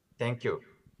 Thank you.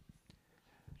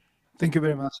 Thank you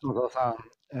very much,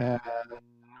 Nozawa-san.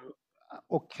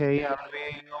 Okay, and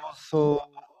we also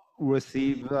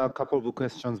receive a couple of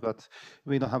questions, but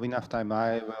we don't have enough time.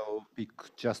 I will pick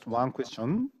just one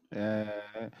question.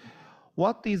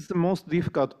 What is the most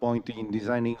difficult point in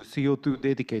designing CO2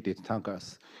 dedicated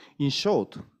tankers? In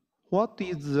short, what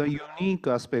is the unique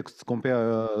aspects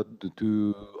compared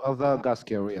to other gas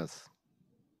carriers?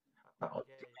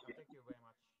 Okay, thank you very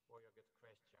much for your good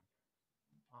question.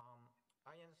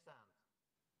 I understand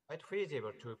it's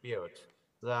feasible to build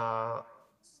the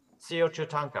CO2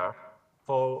 tanker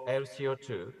for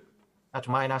LCO2 at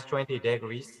 -20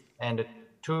 degrees and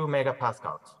 2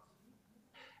 megapascals.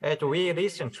 And we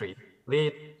recently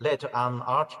read an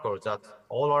article that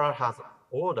Aurora has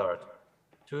ordered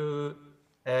 2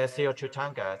 CO2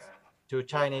 tankers to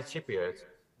Chinese shipyards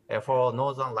for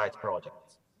Northern Lights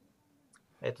projects.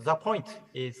 The point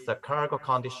is the cargo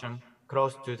condition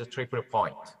close to the triple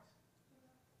point.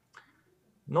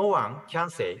 No one can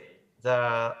say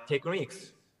the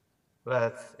techniques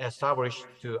was established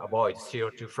to avoid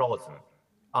CO2 frozen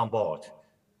on board.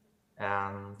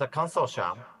 And the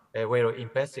consortium will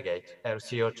investigate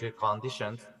CO2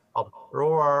 conditions of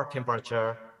lower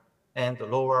temperature and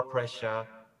lower pressure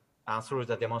through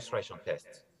the demonstration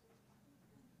tests.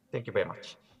 Thank you very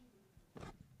much.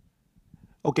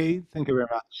 Okay, thank you very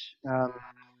much.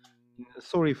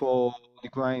 Sorry for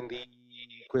declining the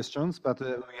questions, but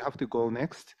we have to go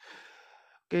next.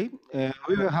 Okay,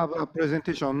 we will have a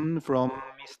presentation from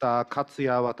Mr.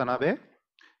 Katsuya Watanabe,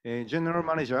 General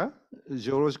Manager,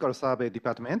 Geological Survey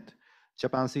Department,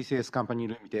 Japan CCS Company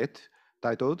Limited,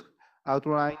 titled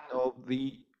Outline of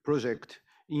the Project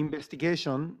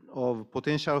Investigation of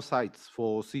Potential Sites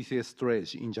for CCS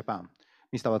Storage in Japan.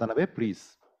 Mr. Watanabe,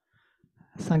 please.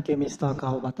 Thank you, Mr.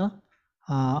 Kawabata.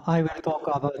 I will talk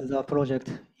about the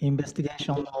project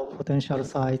investigation of potential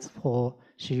sites for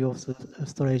CCUS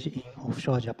storage in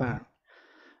offshore Japan.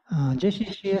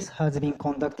 JCCS has been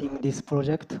conducting this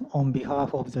project on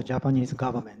behalf of the Japanese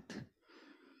government.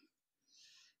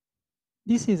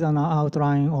 This is an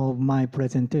outline of my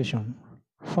presentation.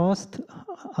 First,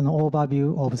 an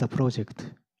overview of the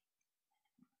project.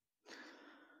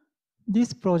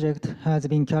 This project has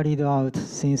been carried out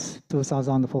since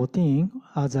 2014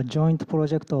 as a joint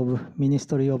project of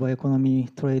Ministry of Economy,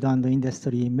 Trade and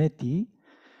Industry, METI,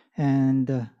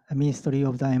 and Ministry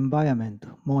of the Environment,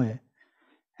 MOE,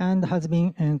 and has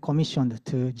been commissioned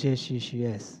to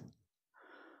JCCS.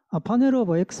 A panel of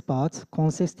experts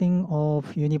consisting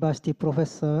of university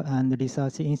professor and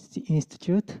research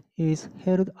institute is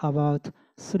held about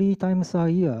 3 times a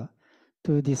year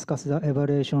to discuss the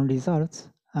evaluation results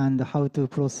and how to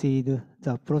proceed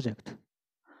the project.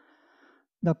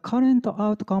 The current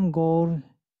outcome goal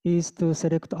is to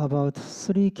select about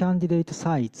 3 candidate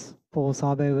sites for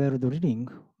survey well drilling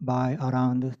by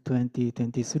around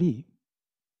 2023.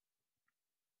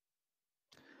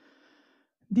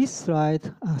 This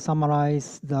slide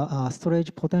summarizes the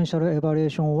storage potential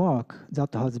evaluation work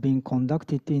that has been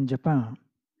conducted in Japan.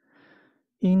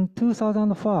 In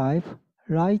 2005,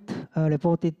 Wright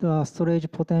reported a storage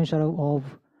potential of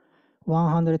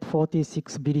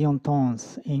 146 billion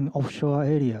tons in offshore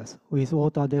areas with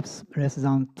water depths less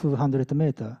than 200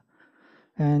 meters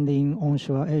and in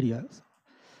onshore areas.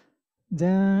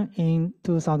 Then in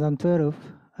 2012,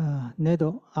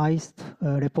 NEDO ICE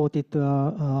reported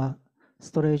a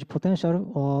storage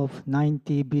potential of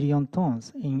 90 billion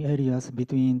tons in areas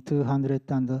between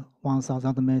 200 and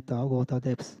 1,000 meter water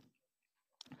depths.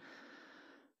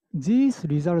 These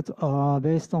results are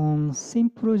based on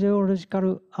simple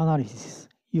geological analysis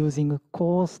using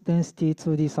coarse density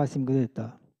 2D seismic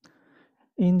data.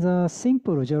 In the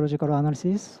simple geological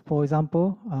analysis, for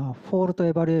example, fault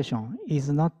evaluation is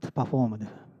not performed.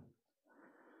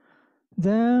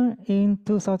 Then in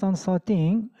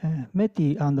 2013,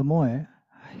 METI and MOE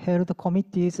held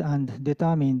committees and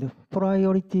determined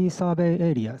priority survey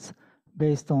areas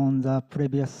based on the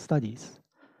previous studies.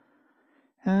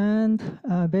 And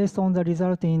based on the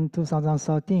result in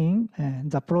 2013,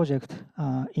 the project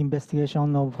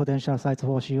investigation of potential sites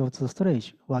for CO2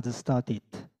 storage was started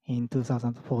in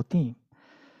 2014.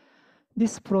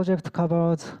 This project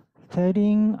covers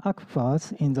 13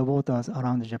 aquifers in the waters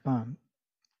around Japan.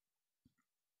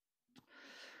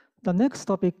 The next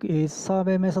topic is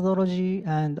survey methodology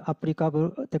and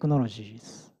applicable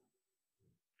technologies.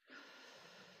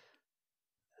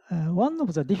 One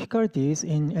of the difficulties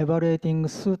in evaluating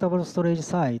suitable storage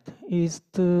site is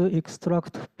to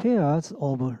extract pairs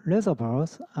of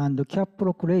reservoirs and cap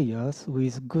rock layers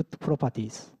with good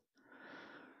properties.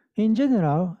 In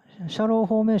general, shallow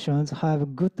formations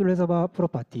have good reservoir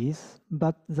properties,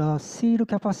 but the seal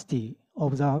capacity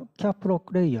of the cap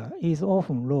rock layer is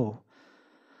often low.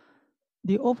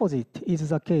 The opposite is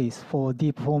the case for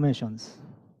deep formations.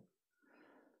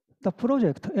 The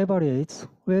project evaluates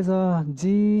whether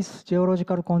these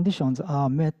geological conditions are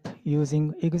met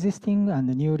using existing and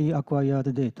newly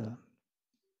acquired data.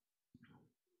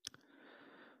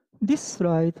 This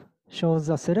slide shows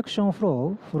the selection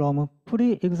flow from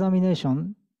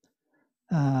pre-examination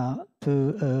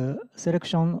to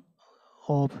selection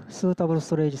of suitable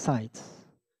storage sites.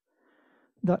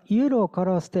 The yellow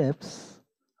color steps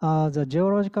are the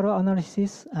geological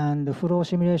analysis and flow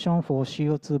simulation for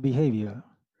CO2 behavior.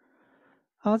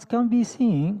 As can be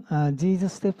seen,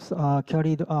 these steps are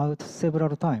carried out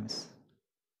several times.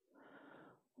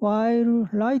 While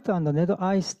light and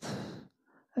net-iced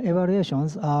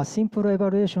evaluations are simple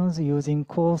evaluations using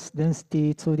coarse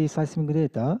density 2D seismic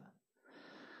data,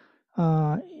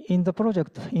 in the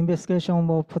project investigation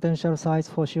of potential sites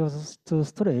for CO2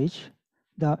 storage,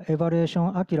 the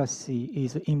evaluation accuracy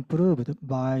is improved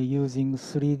by using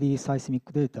 3D seismic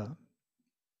data.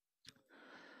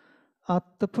 At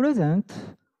the present,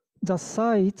 the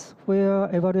sites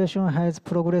where evaluation has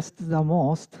progressed the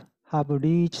most have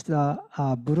reached the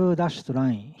blue dashed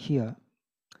line here,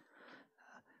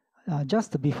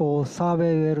 just before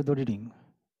survey well drilling.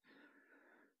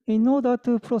 In order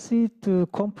to proceed to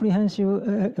comprehensive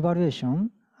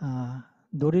evaluation,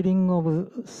 drilling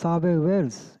of survey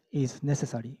wells is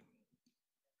necessary.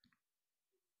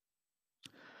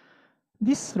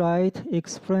 This slide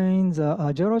explains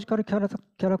the geological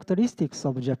characteristics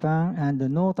of Japan and the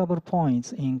notable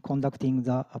points in conducting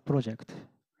the project.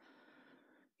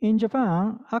 In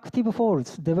Japan, active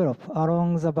faults develop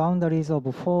along the boundaries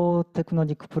of 4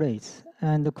 tectonic plates,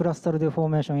 and cluster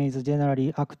deformation is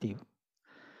generally active.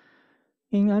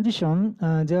 In addition,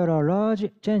 there are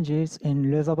large changes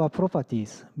in reservoir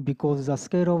properties because the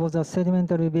scale of the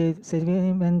sedimentary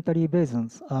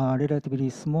basins are relatively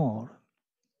small.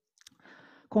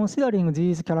 Considering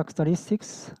these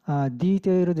characteristics,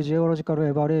 detailed geological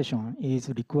evaluation is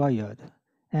required,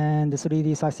 and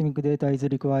 3D seismic data is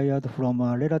required from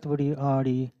a relatively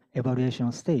early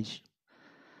evaluation stage.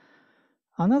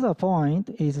 Another point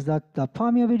is that the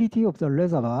permeability of the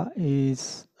reservoir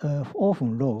is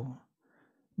often low,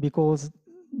 because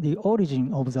the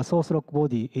origin of the source rock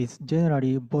body is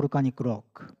generally volcanic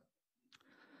rock.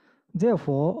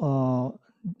 Therefore,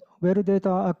 well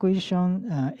data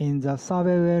acquisition in the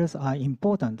survey wells are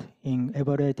important in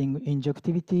evaluating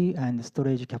injectivity and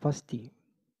storage capacity.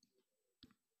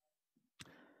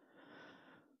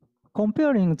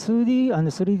 Comparing 2D and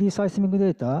 3D seismic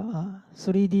data,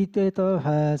 3D data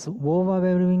has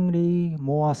overwhelmingly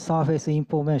more surface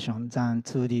information than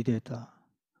 2D data.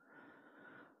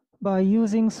 By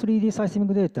using 3D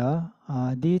seismic data,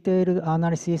 detailed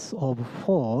analysis of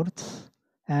faults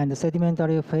and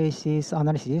sedimentary facies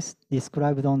analysis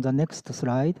described on the next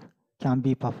slide can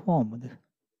be performed.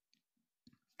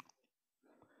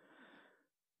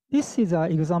 This is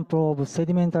an example of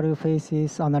sedimentary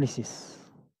facies analysis.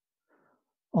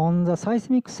 On the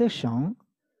seismic section,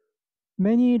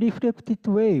 many reflected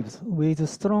waves with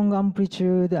strong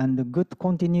amplitude and good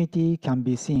continuity can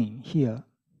be seen here.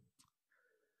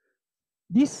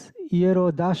 This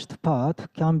yellow dashed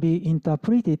part can be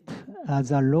interpreted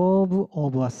as a lobe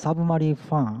of a submarine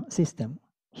fan system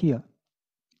here,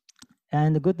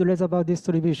 and good reservoir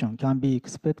distribution can be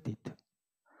expected.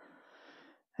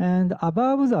 And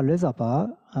above the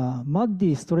reservoir,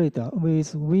 muddy strata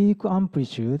with weak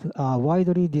amplitude are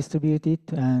widely distributed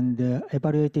and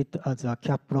evaluated as a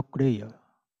cap rock layer.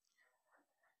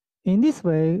 In this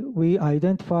way, we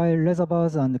identify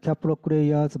reservoirs and cap rock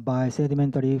layers by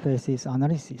sedimentary facies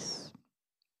analysis.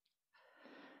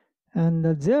 And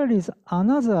there is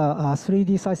another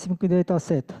 3D seismic data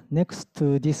set next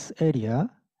to this area,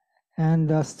 and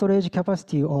a storage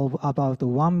capacity of about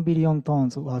 1 billion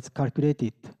tons was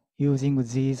calculated using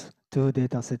these 2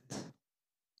 data sets.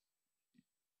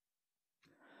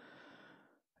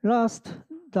 Last,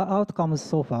 the outcomes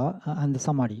so far and the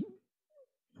summary.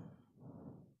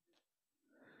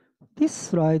 This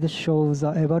slide shows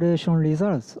the evaluation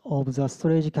results of the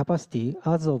storage capacity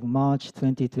as of March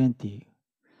 2020.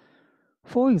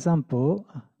 For example,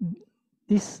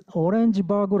 this orange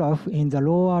bar graph in the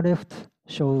lower left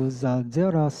shows that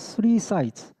there are 3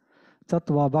 sites that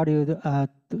were valued at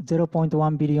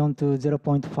 0.1 billion to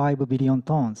 0.5 billion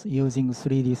tons using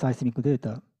 3D seismic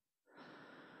data.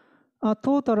 A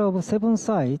total of 7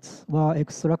 sites were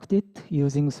extracted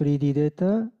using 3D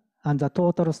data, and the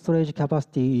total storage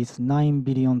capacity is 9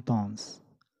 billion tons.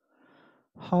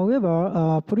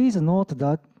 However, please note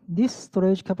that this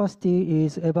storage capacity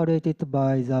is evaluated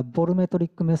by the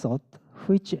volumetric method,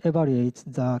 which evaluates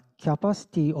the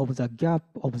capacity of the gap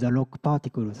of the rock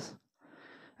particles,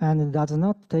 and does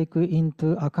not take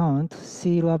into account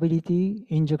sealability,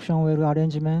 injection well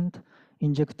arrangement,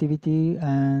 injectivity,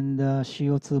 and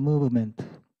CO2 movement.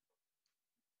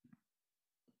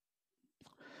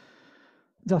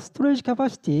 The storage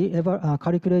capacity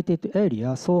calculated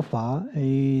area so far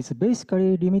is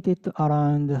basically limited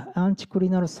around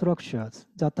anticlinal structures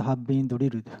that have been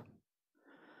drilled.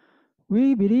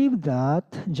 We believe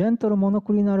that gentle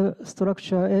monoclinal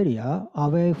structure area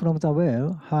away from the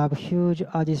well have huge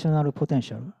additional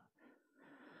potential.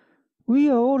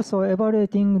 We are also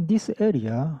evaluating this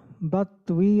area, but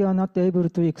we are not able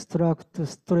to extract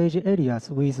storage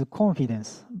areas with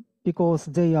confidence because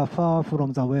they are far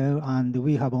from the well and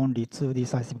we have only 2D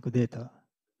seismic data.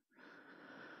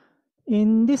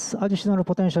 In this additional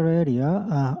potential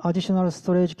area, additional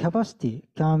storage capacity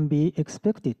can be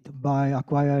expected by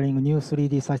acquiring new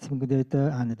 3D seismic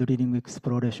data and drilling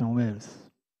exploration wells.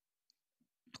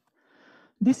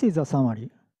 This is a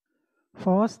summary.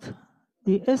 First,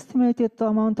 the estimated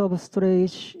amount of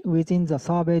storage within the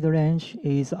surveyed range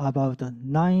is about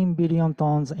 9 billion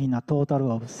tons in a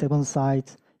total of 7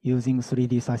 sites using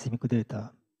 3D seismic data.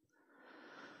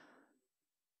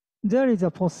 There is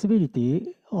a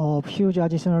possibility of huge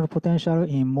additional potential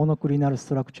in monoclinal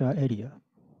structure area.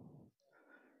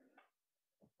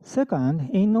 Second,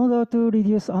 in order to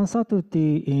reduce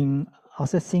uncertainty in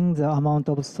assessing the amount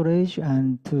of storage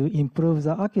and to improve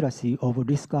the accuracy of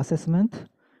risk assessment,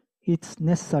 it's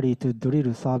necessary to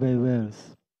drill survey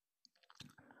wells.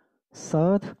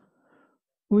 Third,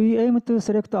 we aim to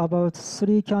select about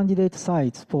 3 candidate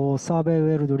sites for survey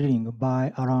well drilling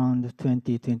by around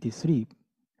 2023.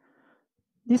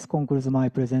 This concludes my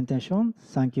presentation.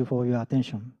 Thank you for your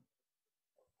attention.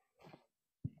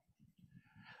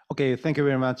 Okay, thank you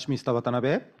very much, Mr.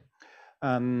 Watanabe.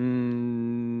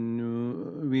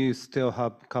 We still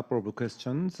have a couple of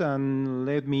questions, and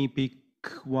let me pick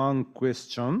one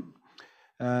question.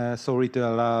 Sorry to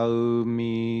allow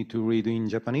me to read in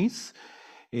Japanese.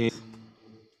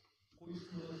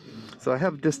 So I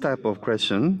have this type of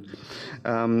question.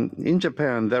 In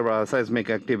Japan, there are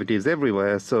seismic activities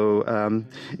everywhere, so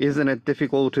isn't it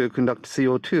difficult to conduct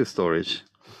CO2 storage?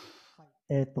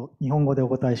 日本語でお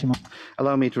答えします。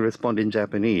 Allow me to respond in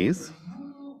Japanese.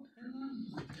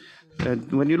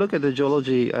 When you look at the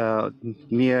geology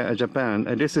near Japan,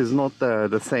 this is not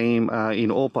the same in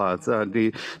all parts.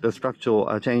 The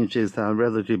structural change is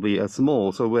relatively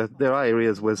small, so there are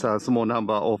areas with a small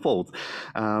number of faults.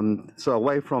 So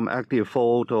away from active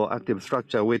fault or active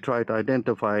structure, we try to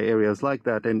identify areas like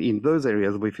that, and in those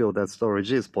areas, we feel that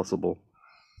storage is possible.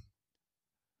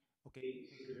 Okay,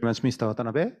 thank you very much, Mr.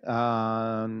 Watanabe.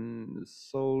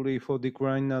 Sorry for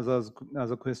declining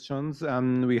other questions,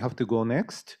 and we have to go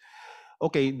next.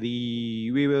 Okay,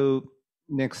 we will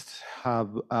next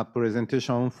have a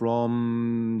presentation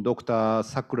from Dr.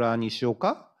 Sakura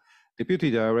Nishioka, Deputy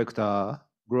Director,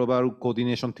 Global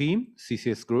Coordination Team,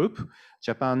 CCS Group,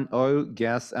 Japan Oil,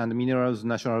 Gas and Minerals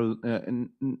National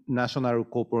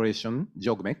Corporation,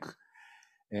 JOGMEC,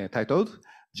 titled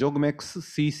JOGMEC's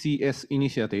CCS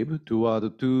Initiative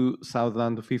Toward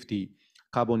 2050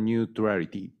 Carbon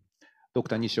Neutrality.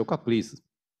 Dr. Nishioka, please.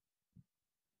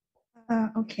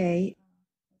 Okay.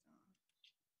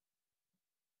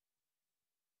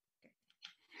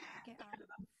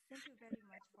 Thank you very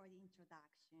much for the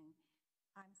introduction.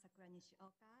 I'm Sakura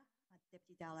Nishioka,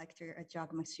 Deputy Director at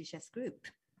JOGMEC CCS Group.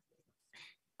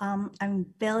 I'm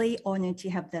very honored to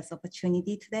have this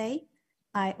opportunity today.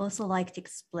 I also like to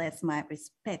express my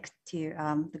respect to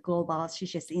the Global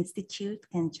CCS Institute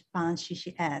and Japan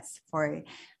CCS for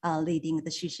leading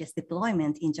the CCS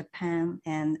deployment in Japan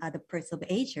and other parts of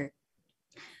Asia.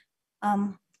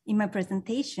 In my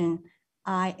presentation,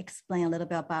 I explain a little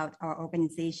bit about our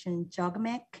organization,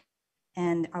 JOGMEC,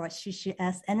 and our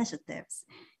CCS initiatives,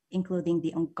 including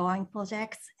the ongoing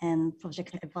projects and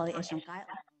project evaluation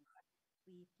guidelines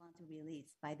we plan to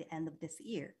release by the end of this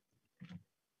year.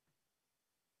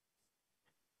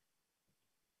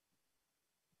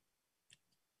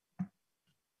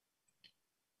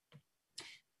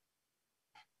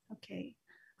 Okay,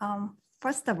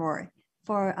 first of all,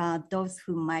 for those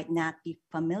who might not be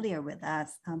familiar with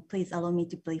us, please allow me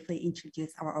to briefly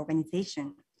introduce our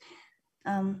organization.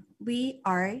 We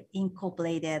are an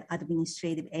incorporated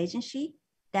administrative agency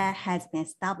that has been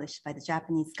established by the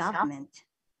Japanese government.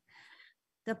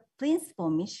 The principal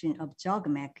mission of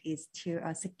JOGMEC is to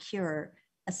secure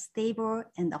a stable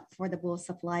and affordable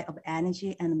supply of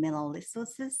energy and mineral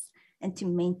resources, and to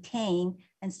maintain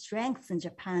and strengthen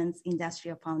Japan's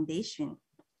industrial foundation.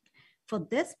 For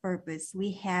this purpose,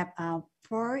 we have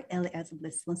 4 areas of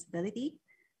responsibility: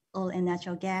 oil and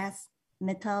natural gas,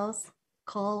 metals,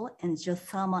 coal, and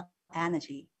geothermal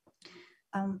energy.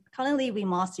 Currently, we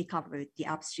mostly cover the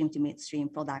upstream to midstream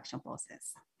production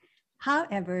process.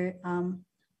 However,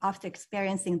 after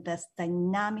experiencing this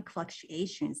dynamic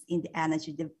fluctuations in the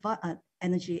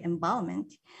energy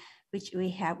environment, which we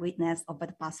have witnessed over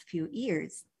the past few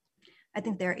years, I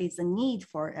think there is a need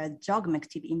for a JOGMEC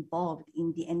to be involved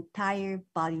in the entire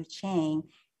value chain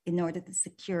in order to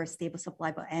secure a stable supply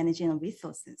of energy and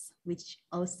resources, which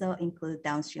also include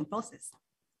downstream process.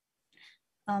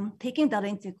 Taking that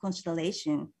into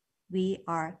consideration, we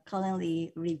are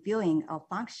currently reviewing our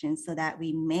functions so that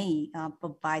we may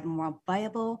provide more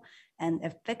viable and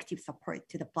effective support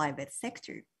to the private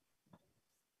sector.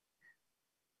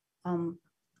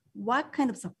 What kind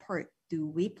of support do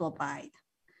we provide?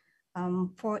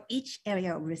 For each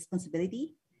area of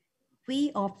responsibility,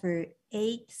 we offer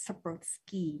 8 support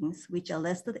schemes, which are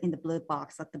listed in the blue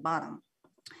box at the bottom.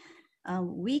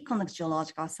 We conduct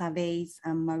geological surveys,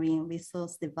 marine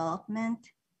resource development,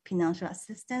 financial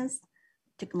assistance,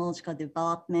 technological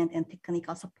development, and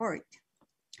technical support.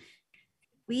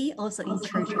 We also in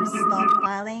charge of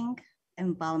stockpiling,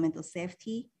 environmental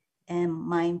safety, and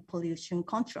mine pollution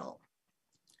control.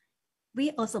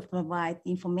 We also provide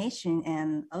information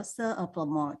and also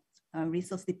promote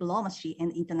resource diplomacy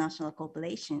and international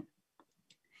cooperation.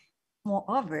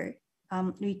 Moreover,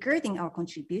 regarding our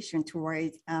contribution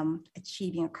towards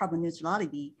achieving carbon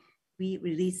neutrality, we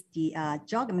released the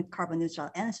JOGMEC Carbon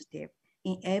Neutral Initiative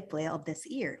in April of this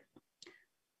year.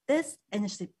 This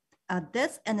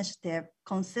initiative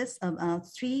consists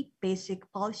of 3 basic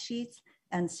policies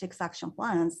and 6 action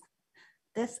plans.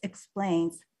 This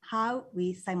explains how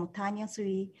we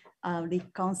simultaneously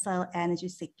reconcile energy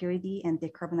security and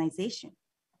decarbonization.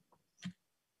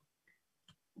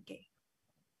 Okay,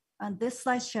 and this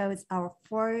slide shows our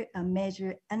 4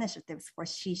 major initiatives for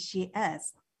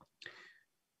CCS.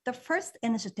 The first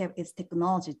initiative is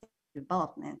technology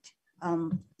development.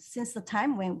 Since the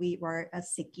time when we were a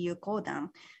CCU Kodan,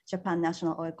 Japan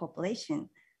National Oil Corporation,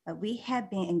 we have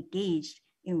been engaged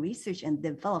in research and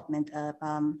development of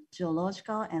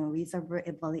geological and reservoir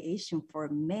evaluation for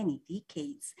many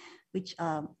decades, which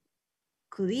are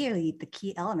clearly the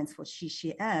key elements for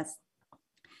CCS.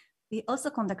 We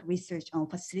also conduct research on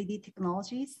facility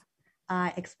technologies.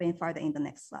 I explain further in the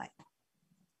next slide.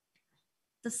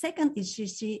 The second is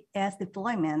CCS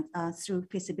deployment through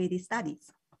feasibility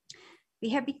studies. We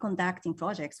have been conducting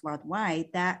projects worldwide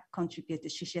that contribute to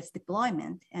CCS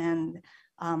deployment, and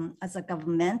as a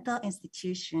governmental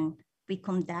institution, we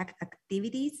conduct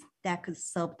activities that could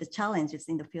solve the challenges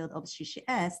in the field of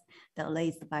CCS that are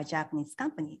raised by Japanese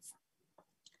companies.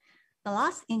 The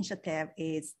last initiative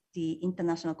is the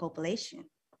international cooperation.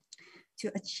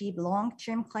 To achieve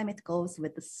long-term climate goals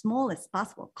with the smallest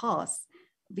possible cost,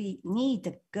 we need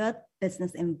a good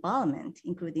business environment,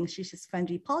 including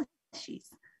CCS-friendly policies.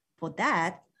 For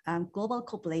that, global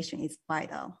cooperation is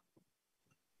vital.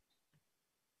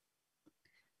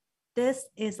 This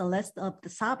is a list of the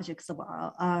subjects of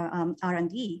our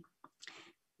R&D.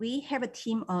 We have a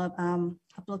team of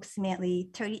approximately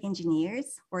 30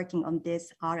 engineers working on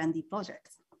this R&D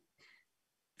projects.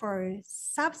 For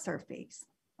subsurface,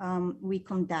 we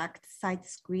conduct site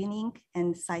screening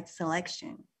and site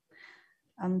selection.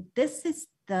 This is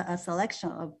the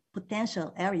selection of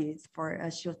potential areas for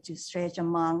CO2 storage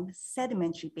among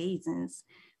sedimentary basins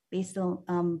based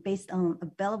on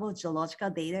available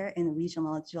geological data and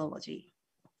regional geology.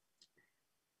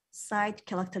 Site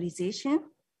characterization,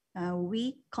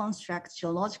 we construct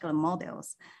geological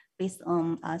models based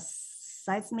on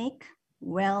seismic,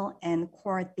 well, and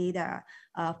core data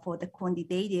for the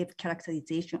quantitative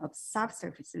characterization of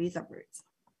subsurface reservoirs.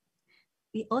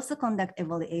 We also conduct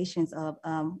evaluations of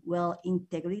well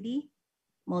integrity,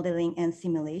 modeling and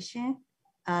simulation,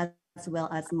 as well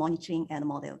as monitoring and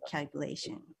model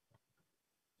calculation.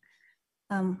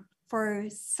 For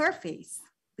surface,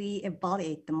 we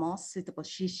evaluate the most suitable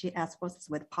CCS process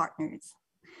with partners.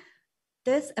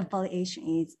 This evaluation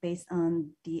is based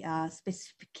on the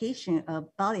specification of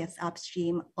various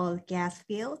upstream oil gas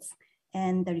fields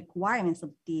and the requirements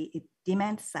of the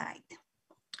demand side.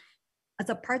 As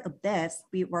a part of this,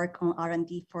 we work on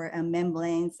R&D for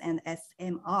membranes and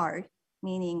SMR,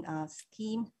 meaning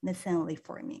steam methane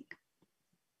reforming.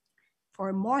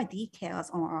 For more details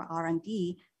on our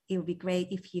R&D, it would be great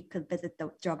if you could visit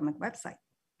the JOGMEC website.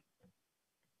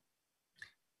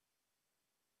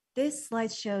 This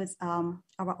slide shows our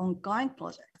ongoing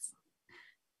projects.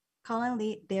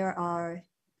 Currently, there are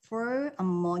 4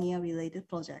 ammonia-related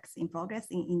projects in progress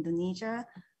in Indonesia,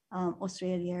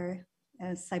 Australia,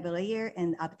 Siberia,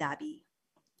 and Abu Dhabi.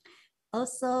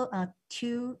 Also,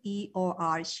 2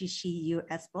 EOR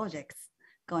CCUS projects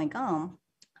going on,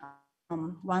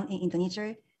 one in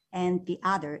Indonesia and the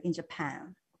other in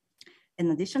Japan. In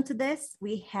addition to this,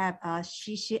 we have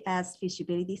CCS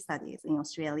feasibility studies in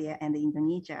Australia and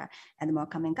Indonesia, and more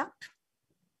coming up.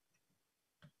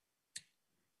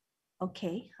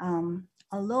 Okay,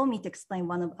 allow me to explain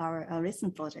one of our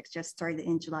recent projects just started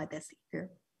in July this year.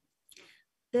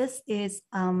 This is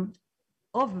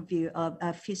overview of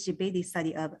a feasibility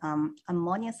study of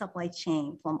ammonia supply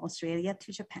chain from Australia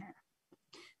to Japan.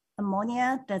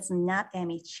 Ammonia does not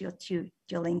emit CO2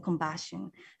 during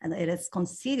combustion, and it is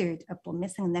considered a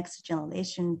promising next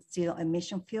generation zero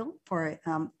emission fuel for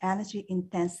energy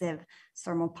intensive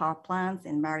thermal power plants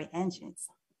and marine engines.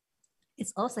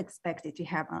 It's also expected to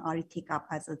have an early take-up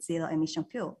as a zero emission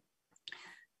fuel.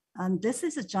 This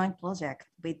is a joint project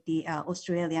with the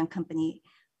Australian company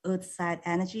Woodside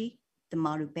Energy, the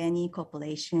Marubeni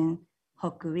Corporation,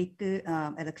 Hokuriku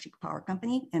Electric Power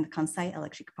Company, and Kansai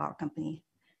Electric Power Company.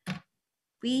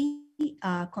 We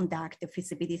conduct the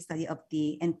feasibility study of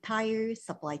the entire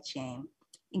supply chain,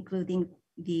 including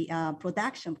the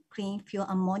production of clean fuel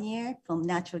ammonia from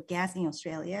natural gas in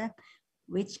Australia,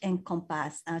 which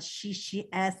encompass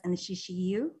CCS and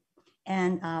CCU,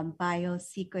 and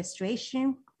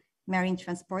biosequestration, marine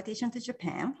transportation to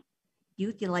Japan,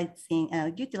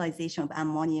 utilization of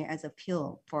ammonia as a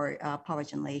fuel for power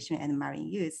generation and marine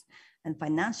use, and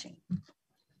financing.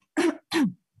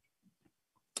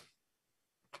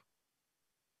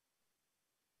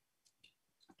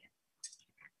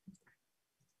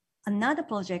 Another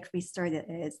project we started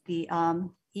is the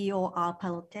EOR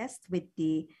pilot test with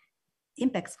the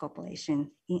Impex Corporation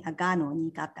in Agano,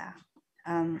 Niigata.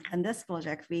 In this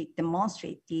project, we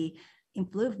demonstrate the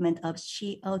improvement of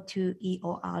CO2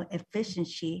 EOR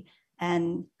efficiency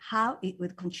and how it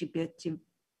would contribute to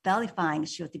verifying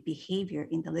CO2 behavior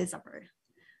in the reservoir.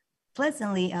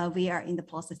 Presently, we are in the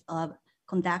process of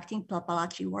conducting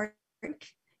preparatory work,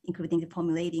 including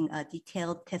formulating a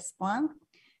detailed test plan,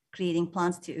 creating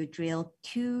plans to drill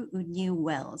 2 new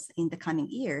wells in the coming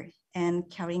year, and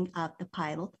carrying out the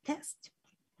pilot test.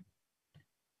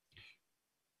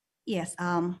 Yes,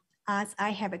 as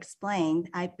I have explained,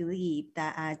 I believe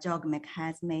that JOGMEC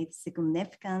has made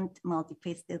significant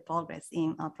multifaceted progress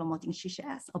in promoting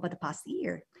CCS over the past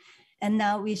year. And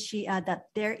now we see that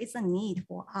there is a need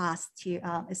for us to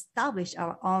establish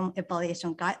our own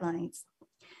evaluation guidelines.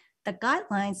 The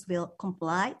guidelines will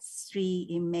comprise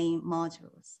 3 main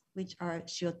modules, which are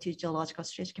CO2 geological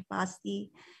storage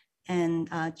capacity and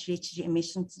GHG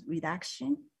emissions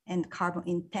reduction and carbon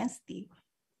intensity.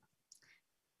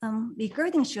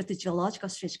 Regarding CO2 geological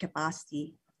storage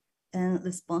capacity, in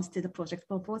response to the project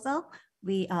proposal,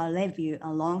 we review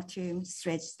a long-term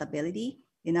storage stability.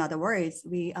 In other words,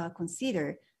 we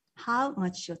consider how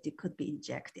much CO2 could be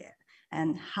injected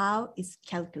and how it's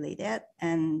calculated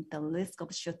and the risk of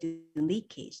CO2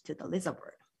 leakage to the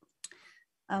reservoir.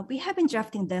 We have been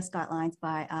drafting these guidelines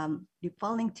by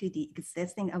referring to the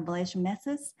existing evaluation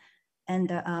methods and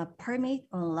permit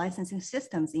or licensing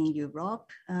systems in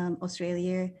Europe,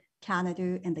 Australia,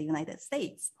 Canada, and the United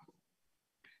States.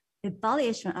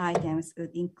 Evaluation items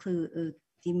would include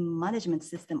the management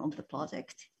system of the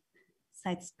project,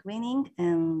 site screening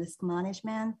and risk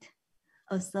management,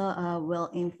 also well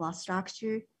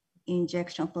infrastructure,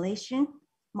 injection operation,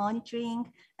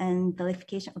 monitoring, and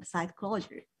verification of site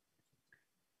closure.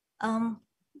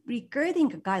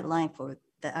 Regarding a guideline for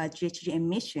the GHG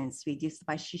emissions reduced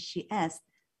by CCS,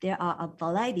 there are a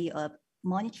variety of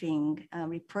monitoring,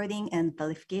 reporting, and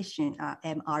verification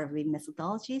MRV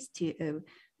methodologies to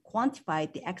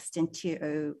quantify the extent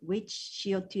to which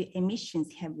CO2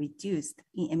 emissions have reduced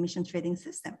in emission trading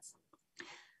systems.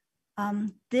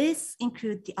 This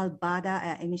includes the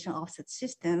Alberta emission offset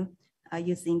system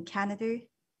used in Canada,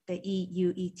 the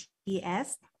EU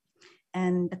ETS,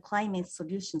 and the Climate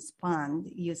Solutions Fund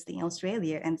used in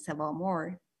Australia, and several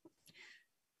more.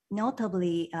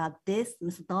 Notably, these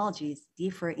methodologies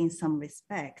differ in some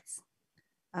respects.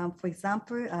 For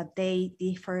example, they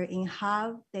differ in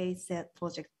how they set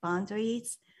project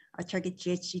boundaries, target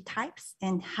GHG types,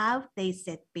 and how they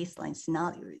set baseline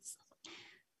scenarios.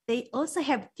 They also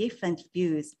have different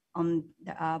views on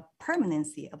the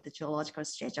permanency of the geological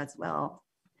stretch as well.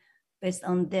 Based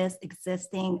on this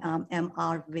existing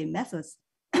MRV methods,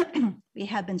 we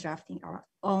have been drafting our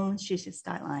own CCS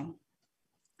guideline.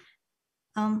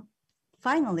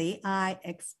 Finally, I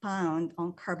expound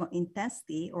on carbon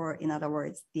intensity, or in other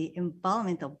words, the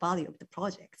environmental value of the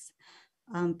projects.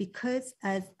 Because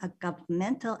as a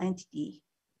governmental entity,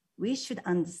 we should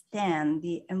understand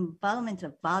the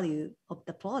environmental value of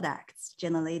the products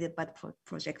generated by the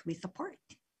project we support.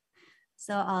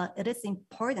 So it is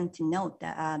important to note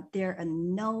that there are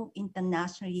no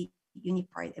internationally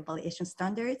unified evaluation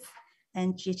standards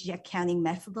and GHG accounting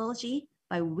methodology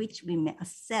by which we may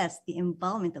assess the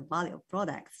environmental value of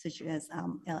products such as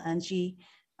LNG,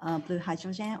 blue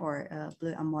hydrogen, or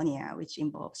blue ammonia, which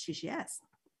involves CCS.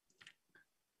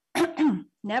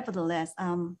 Nevertheless,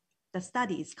 the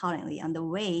study is currently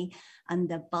underway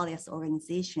under various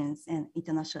organizations and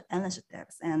international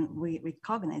initiatives, and we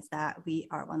recognize that we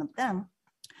are one of them.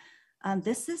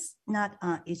 This is not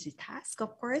an easy task,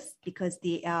 of course, because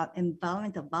the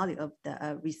environmental value of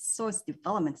the resource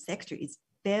development sector is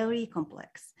very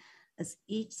complex, as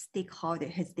each stakeholder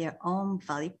has their own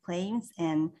value claims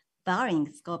and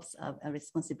varying scopes of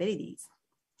responsibilities.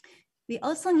 We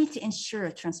also need to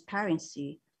ensure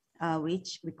transparency,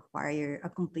 which require a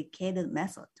complicated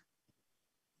method.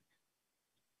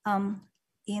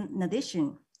 In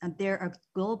addition, there are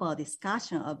global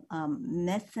discussion of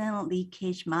methane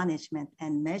leakage management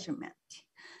and measurement.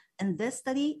 In this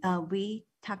study, we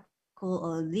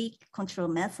tackle a leak control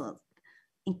method,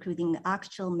 including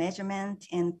actual measurement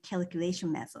and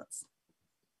calculation methods.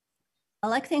 I'd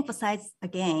like to emphasize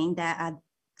again that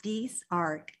these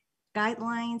are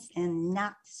guidelines and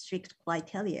not strict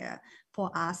criteria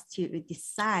for us to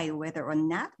decide whether or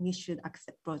not we should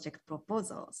accept project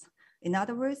proposals. In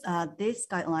other words, these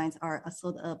guidelines are a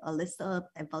sort of a list of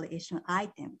evaluation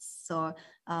items. So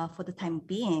for the time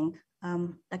being,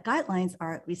 the guidelines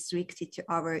are restricted to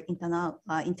our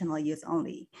internal use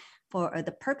only for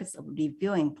the purpose of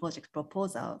reviewing project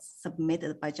proposals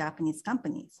submitted by Japanese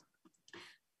companies.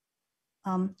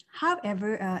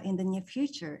 However, in the near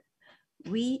future,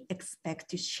 we expect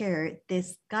to share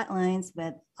these guidelines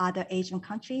with other Asian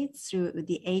countries through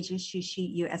the Asia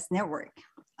CCUS network.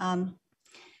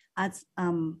 As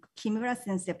Kimura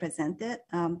Sensei presented,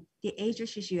 the Asia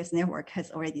CCUS network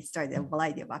has already started a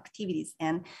variety of activities,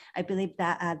 and I believe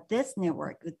that this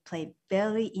network would play a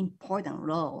very important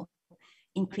role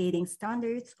in creating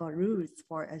standards or rules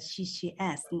for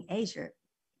CCS in Asia.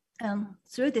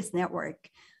 Through this network,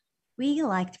 we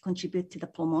like to contribute to the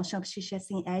promotion of CCS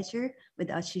in Asia with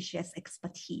our CCS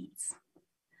expertise.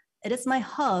 It is my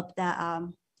hope that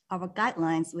our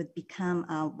guidelines would become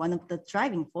one of the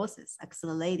driving forces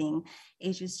accelerating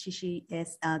Asia's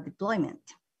CCS deployment.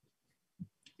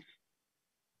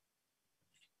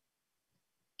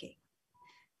 Okay.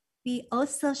 We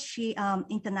also see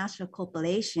international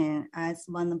cooperation as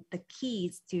one of the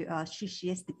keys to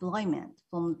CCS deployment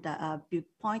from the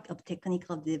viewpoint of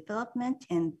technical development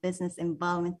and business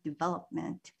environment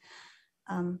development.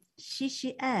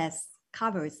 CCS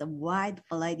covers a wide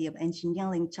variety of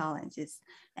engineering challenges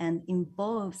and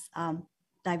involves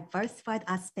diversified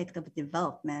aspects of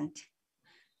development.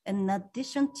 In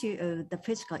addition to the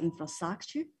physical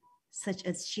infrastructure, such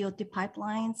as CO2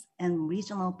 pipelines and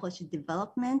regional policy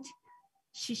development,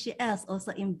 CCS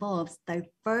also involves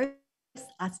diverse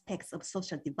aspects of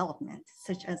social development,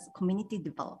 such as community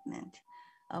development.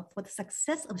 For the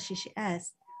success of CCS,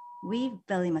 we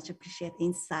very much appreciate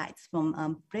insights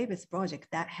from previous projects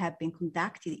that have been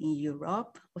conducted in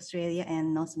Europe, Australia,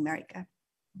 and North America.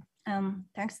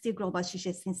 Thanks to Global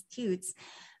CCS Institutes,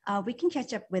 we can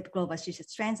catch up with Global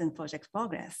CCS trends and project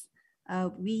progress.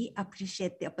 We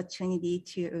appreciate the opportunity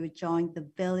to join the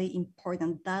very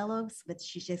important dialogues with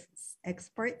CCS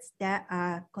experts that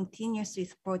are continuously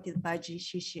supported by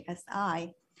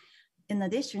GCCSI. In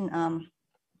addition,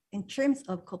 in terms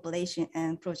of cooperation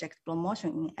and project promotion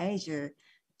in Asia,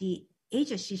 the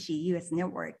Asia CCUS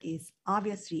network is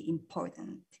obviously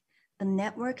important. The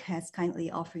network has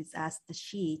kindly offered us the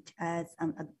sheet as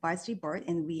an advisory board,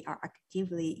 and we are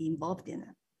actively involved in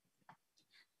it.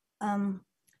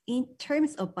 In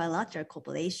terms of bilateral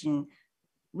cooperation,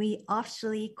 we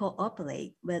officially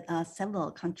cooperate with several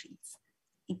countries,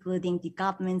 including the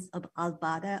governments of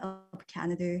Alberta of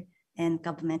Canada and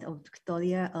government of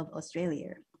Victoria of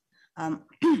Australia.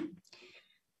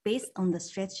 based on the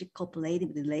strategic cooperative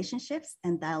relationships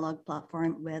and dialogue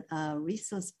platform with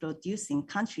resource producing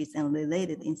countries and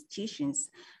related institutions,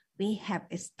 we have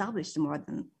established more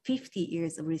than 50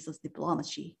 years of resource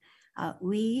diplomacy.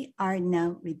 We are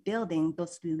now rebuilding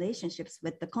those relationships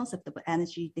with the concept of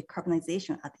energy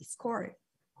decarbonization at its core.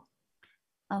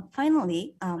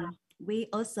 Finally, we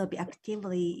also be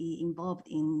actively involved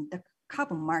in the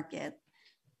carbon market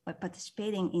by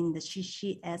participating in the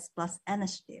CCS Plus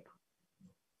initiative.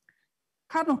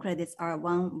 Carbon credits are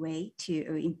one way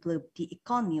to improve the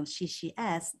economy of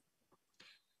CCS.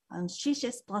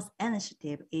 CCS Plus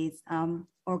initiative is an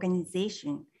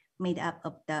organization made up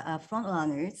of the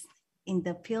frontrunners in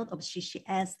the field of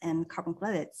CCS and carbon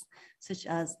credits, such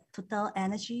as Total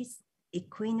Energies,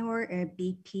 Equinor,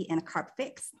 BP, and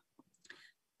Carbfix.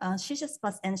 CCS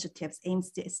Plus initiatives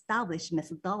aims to establish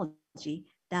methodology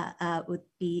that would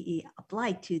be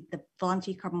applied to the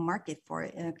voluntary carbon market for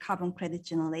carbon credit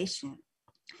generation.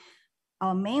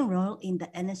 Our main role in the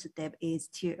initiative is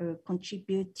to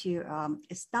contribute to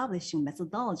establishing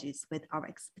methodologies with our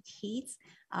expertise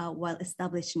while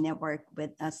establishing network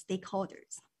with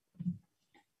stakeholders.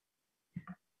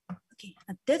 Okay,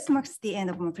 this marks the end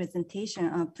of my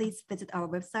presentation. Please visit our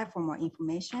website for more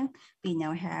information. We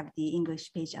now have the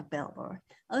English page available.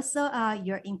 Also,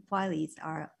 your inquiries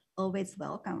are always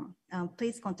welcome.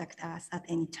 Please contact us at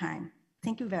any time.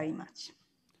 Thank you very much.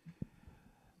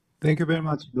 Thank you very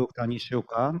much, Dr.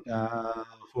 Nishioka,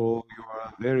 for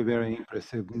your very, very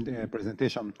impressive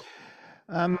presentation.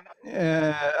 I'm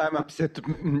upset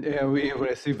we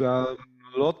received a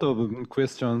lot of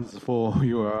questions for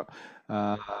your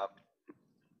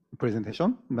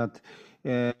presentation, but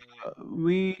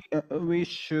we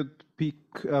should pick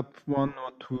up one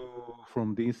or two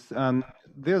from this. And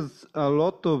there's a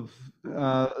lot of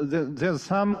there's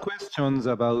some questions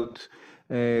about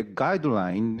a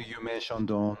guideline you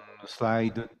mentioned on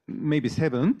slide maybe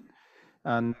 7.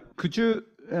 And could you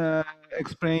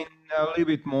explain a little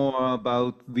bit more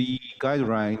about the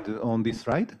guideline on this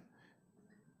slide?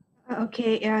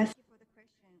 Okay, thank you for the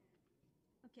question.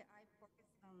 Okay, I focus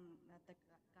on the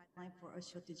guideline for a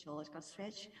short geological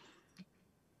stretch.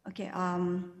 Okay,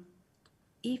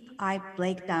 if I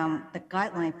break down the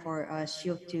guideline for a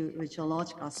CO2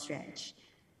 geological stretch,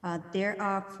 there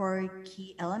are 4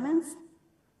 key elements.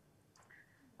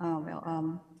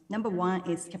 Number 1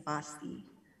 is capacity.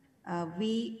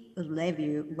 We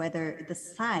review whether the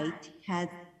site has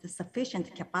the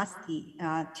sufficient capacity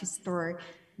to store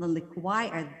the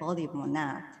required volume or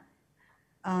not.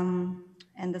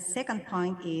 And the second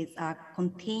point is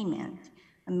containment,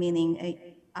 meaning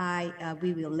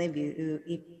we will review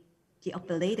if the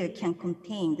operator can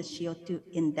contain the CO2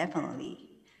 indefinitely.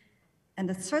 And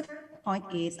the third point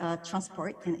is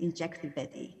transport and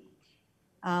injectability.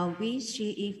 We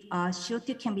see if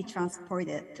CO2 can be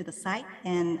transported to the site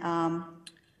and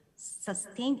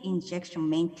sustained injection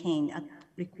maintained at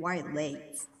required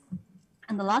rates.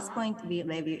 And the last point we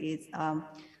review is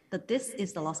that this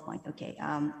is the last point, okay.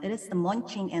 It is the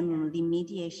monitoring and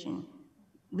remediation.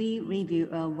 We review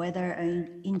whether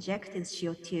injected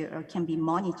CO2 can be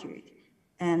monitored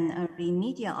and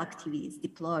remedial activities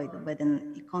deployed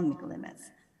within economic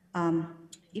limits.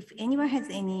 If anyone has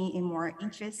any more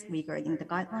interest regarding the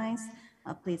guidelines,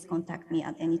 please contact me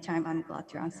at any time. I'm glad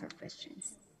to answer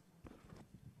questions.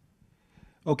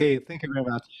 Okay, thank you very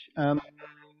much.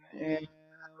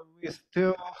 We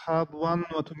still have 1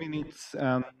 or 2 minutes.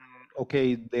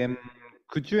 Okay, then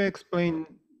could you explain?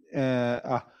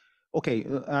 Okay,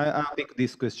 I'll pick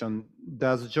this question.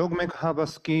 Does JOGMEC have a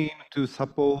scheme to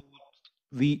support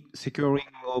the securing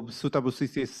of suitable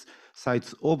CCS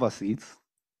sites overseas?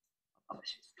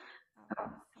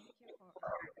 Thank you for your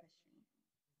question.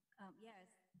 Yes,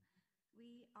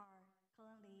 we are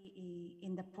currently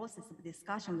in the process of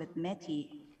discussion with METI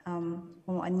on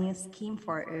a new scheme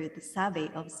for the survey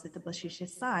of suitable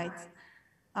CCS sites.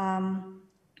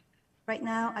 Right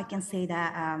now, I can say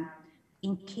that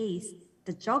in case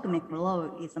the JOGMEC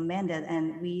law is amended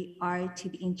and we are to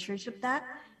be in charge of that,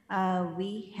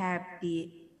 we have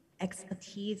the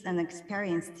expertise and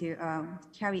experience to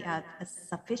carry out a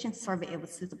sufficient survey of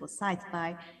suitable sites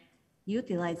by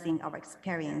utilizing our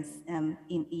experience in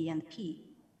E&P.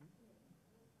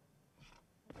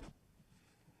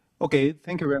 Okay,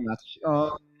 thank you very much.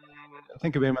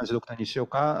 Thank you very much, Dr.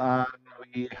 Nishioka.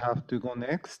 We have to go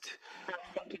next.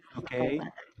 Okay,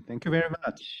 thank you very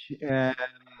much.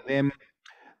 Then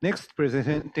next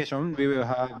presentation, we will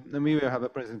have a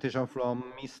presentation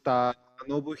from Mr.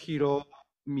 Nobuhiro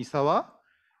Misawa,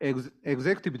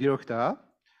 Executive Director,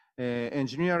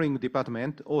 Engineering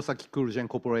Department, Osaki Cool Gen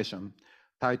Corporation,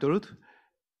 titled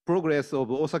progress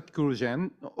of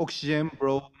Osaka-Kurugen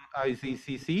oxygen-blown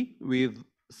IGCC with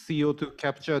CO2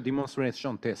 capture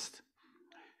demonstration test.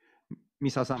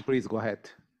 Misa-san, please go ahead.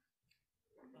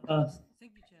 Thank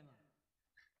you, Chairman.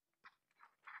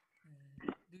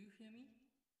 Do you hear me?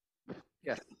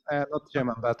 Yes, not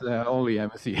Chairman, but only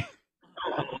MC. Thank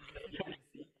you,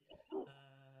 MC.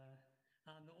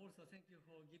 And also thank you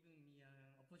for giving me an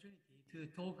opportunity to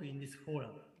talk in this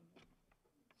forum.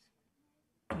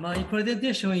 My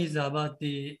presentation is about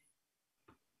the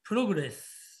progress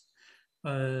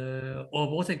of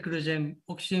Osaka-Kurugen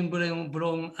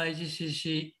oxygen-blown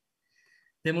IGCC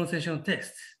demonstration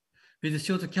test with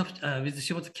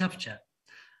CO2 capture.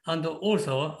 And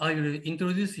also, I will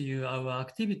introduce you our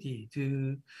activity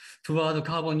toward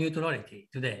carbon neutrality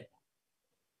today.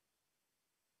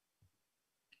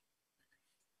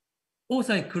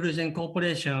 Osaka-Kurugen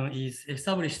Corporation is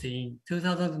established in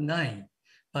 2009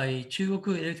 by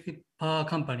Chugoku Electric Power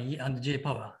Company and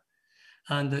J-Power.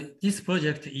 And this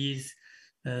project is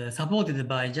supported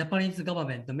by Japanese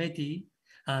government, METI,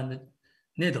 and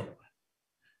NEDO.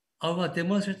 Our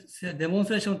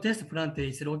demonstration test plant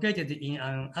is located in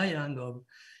an island of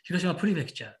Hiroshima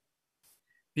Prefecture.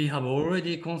 We have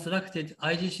already constructed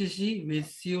IGCC with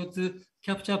CO2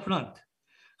 capture plant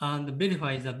and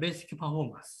verified the basic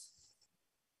performance.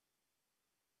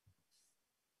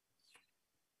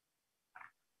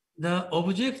 The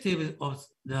objective of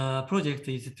the project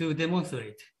is to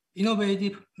demonstrate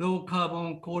innovative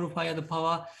low-carbon coal-fired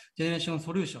power generation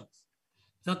solutions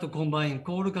that combine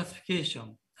coal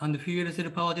gasification and fuel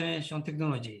cell power generation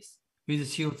technologies with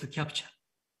CO2 capture.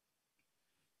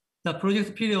 The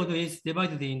project period is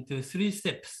divided into 3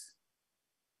 steps.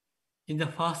 In the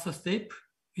first step,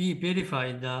 we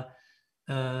verify the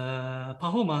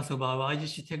performance of our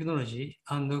IGC technology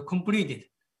and completed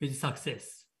with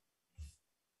success.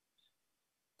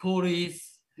 Coal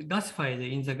is gasified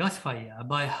in the gasifier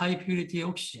by high purity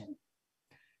oxygen.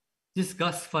 This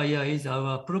gasifier is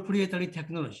our proprietary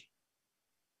technology.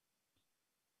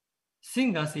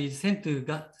 Syngas is sent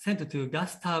to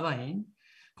gas turbine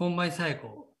combined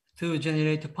cycle to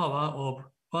generate power of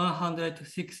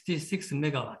 166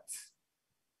 megawatts.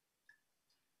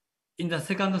 In the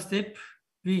second step,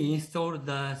 we install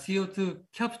the CO2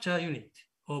 capture unit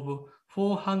of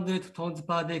 400 tons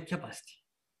per day capacity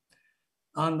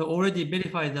and already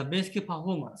verified the basic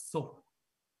performance so far.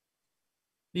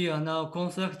 We are now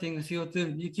constructing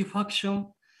CO2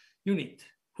 liquefaction unit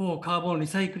for carbon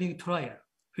recycling trial,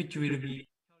 which will be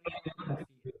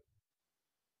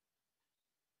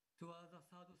towards the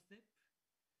third step,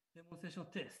 demonstration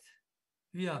test.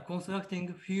 We are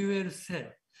constructing fuel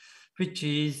cell, which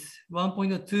is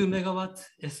 1.2 megawatts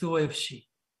SOFC.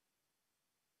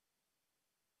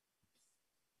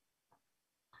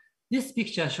 This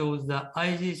picture shows the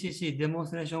IGCC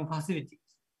demonstration facilities.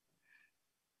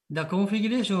 The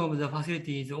configuration of the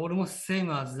facility is almost same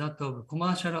as that of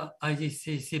commercial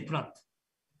IGCC plant.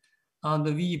 And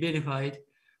we verified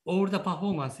all the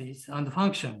performances and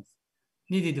functions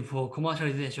needed for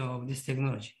commercialization of this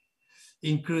technology,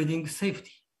 including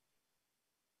safety.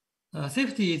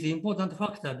 Safety is an important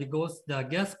factor because the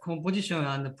gas composition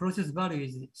and process value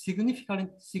is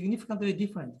significantly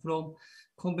different from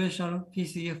conventional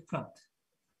PCF plant.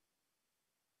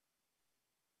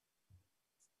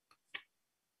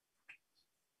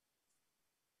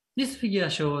 This figure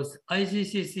shows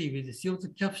IGCC with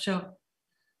CO2 capture.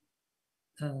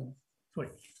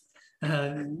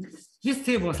 This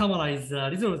table summarizes the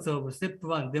results of step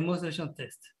 1 demonstration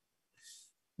test.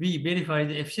 We verified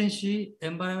the efficiency,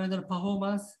 environmental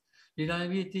performance,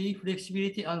 reliability,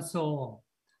 flexibility, and so on.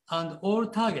 And all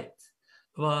targets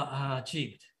were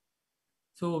achieved.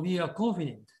 So we are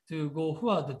confident to go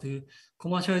forward to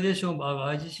commercialization of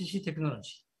our IGCC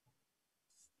technology.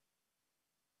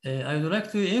 I would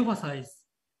like to emphasize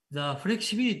the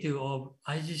flexibility of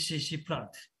IGCC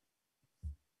plant.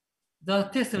 The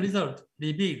test result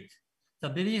revealed the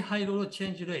very high load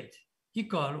change rate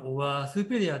equal or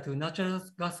superior to natural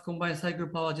gas combined cycle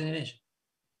power generation.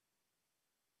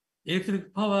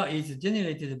 Electric power is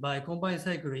generated by combined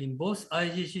cycle in both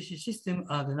IGCC system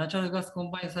and natural gas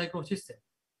combined cycle system.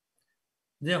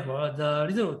 Therefore, the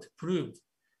result proved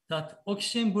that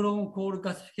oxygen-blown coal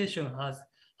gasification has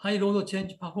high load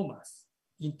change performance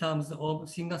in terms of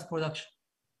syngas production.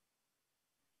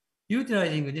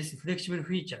 Utilizing these flexible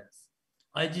features,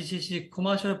 IGCC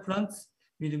commercial plants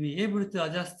will be able to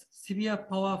adjust severe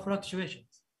power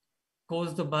fluctuations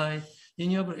caused by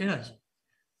renewable energy,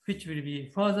 which will be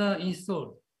further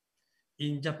installed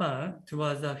in Japan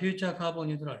towards the future carbon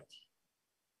neutrality.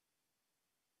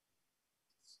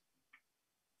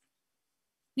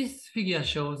 This figure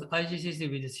shows IGCC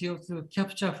with CO2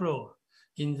 capture flow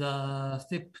in the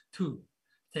step 2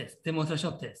 test,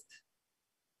 demonstration test.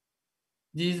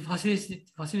 These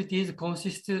facilities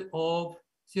consist of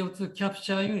CO2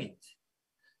 capture unit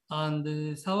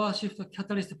and sour shift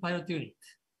catalyst pilot unit.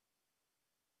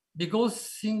 Because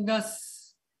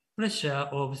syngas pressure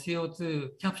of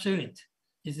CO2 capture unit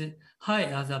is high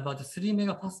as about 3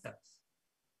 megapascals,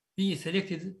 we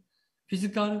selected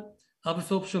physical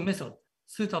absorption method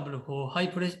suitable for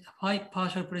high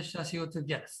partial pressure CO2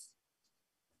 gas.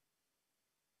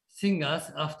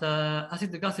 Syngas, after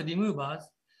acid gas removers,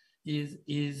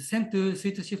 is sent to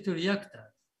sweet shift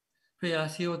reactor, where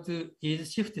CO2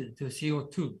 is shifted to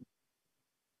CO2.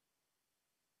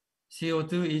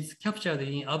 CO2 is captured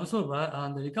in absorber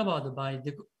and recovered by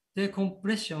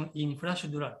decompression in flash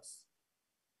dryers.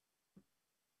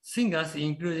 Syngas,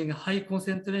 including high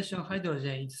concentration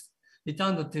hydrogen, is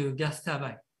returned to gas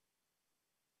turbine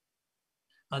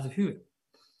as fuel.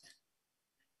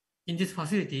 In this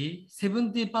facility,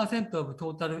 70% of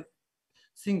total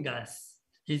syngas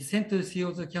is sent to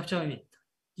CO2 capture unit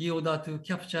in order to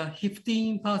capture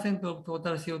 15% of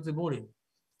total CO2 volume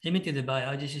emitted by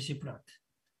IGCC plant.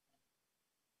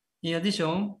 In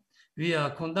addition, we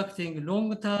are conducting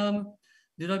long-term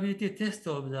durability test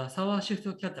of the sour shift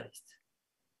catalyst.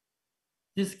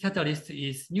 This catalyst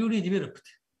is newly developed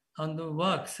and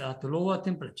works at lower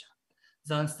temperature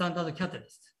than standard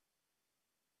catalyst.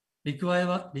 The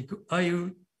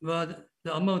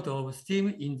amount of steam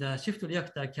in the shift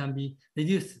reactor can be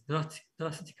reduced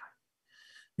drastically,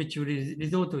 which will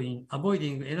result in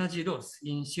avoiding energy loss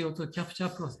in CO2 capture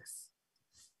process.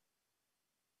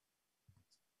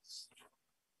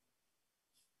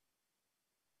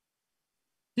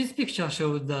 This picture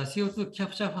shows the CO2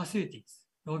 capture facilities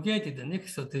located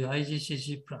next to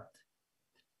IGCC plant.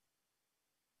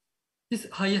 This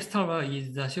highest tower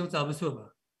is the CO2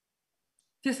 absorber.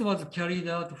 This was carried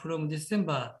out from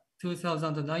December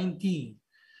 2019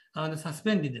 and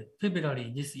suspended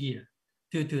February this year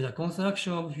due to the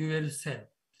construction of fuel cell.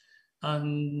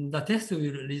 And the test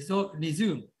will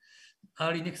resume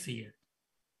early next year.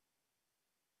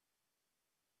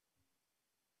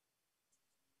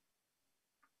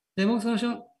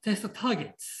 Demonstration test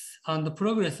targets and the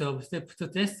progress of step 2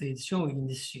 test is shown in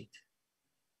this sheet.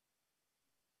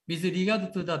 With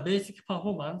regard to the basic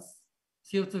performance,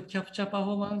 CO2 capture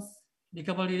performance,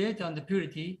 recovery rate and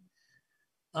purity,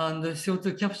 and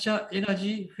CO2 capture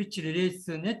energy, which relates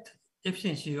to net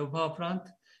efficiency of power plant,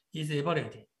 is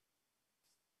evaluated.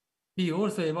 We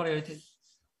also evaluated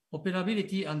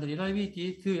operability and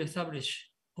reliability to establish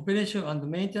operation and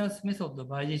maintenance method of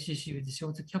IGCC with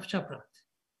CO2 capture plant.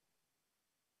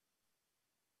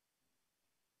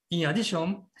 In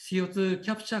addition, CO2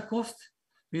 capture cost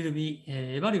will be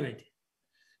evaluated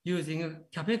using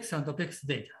CAPEX and OPEX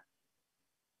data.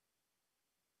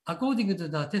 According to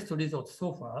the test results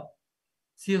so far,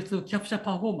 CO2 capture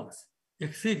performance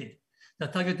exceeded the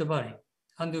target value,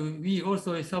 and we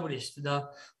also established the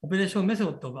operation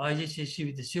method of IGCC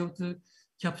with CO2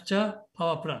 capture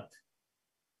power plant.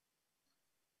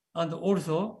 And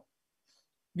also,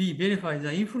 we verified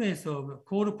the influence of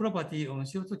coal property on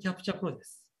CO2 capture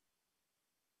process.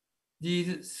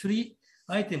 These 3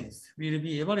 items will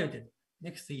be evaluated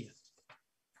next year.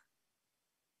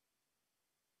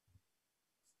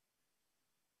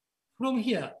 From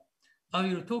here, I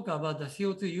will talk about the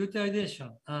CO2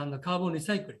 utilization and carbon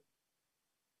recycling.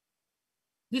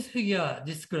 This figure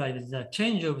describes the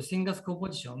change of syngas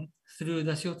composition through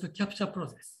the CO2 capture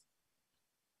process.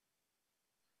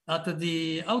 At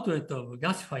the outlet of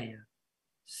gasifier,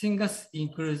 syngas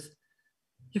includes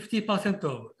 50%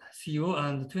 of CO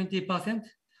and 20%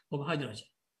 of hydrogen.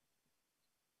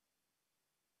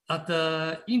 At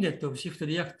the inlet of shift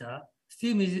reactor,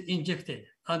 steam is injected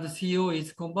and CO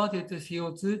is converted to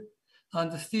CO2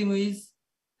 and steam is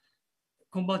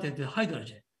converted to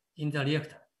hydrogen in the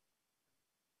reactor.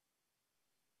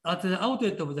 At the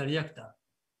outlet of the reactor,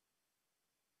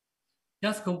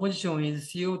 gas composition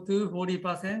is CO2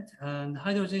 40% and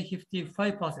hydrogen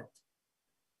 55%.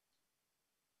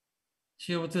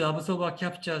 CO2 absorber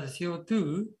captures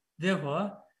CO2,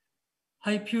 therefore,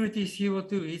 high purity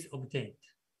CO2 is obtained.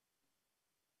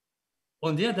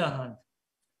 On the other hand,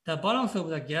 the balance of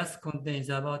the gas contains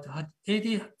about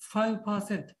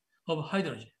 85% of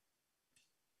hydrogen.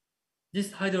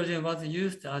 This hydrogen was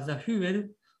used as a fuel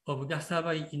of gas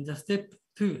turbine in the step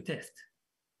 2 test.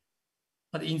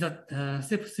 But in the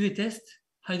step 3 test,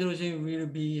 hydrogen will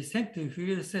be sent to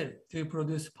fuel cell to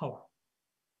produce power.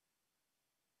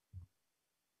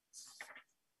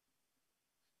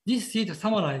 This sheet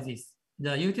summarizes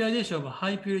the utilization of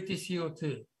high purity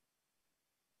CO2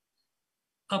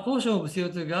 A portion of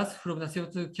CO2 gas from the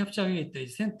CO2 capture unit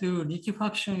is sent to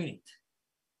liquefaction unit.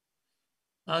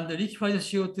 And the liquefied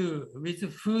CO2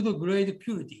 with food-grade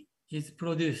purity is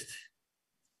produced.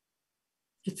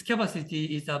 Its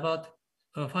capacity is about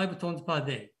 5 tons per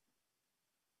day.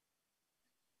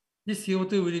 This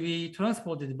CO2 will be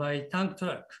transported by tank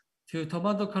truck to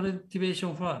tomato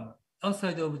cultivation farm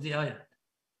outside of the island.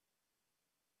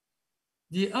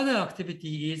 The other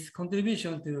activity is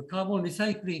contribution to carbon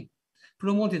recycling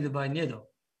promoted by NEDO.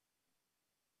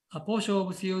 A portion of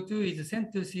CO2 is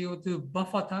sent to CO2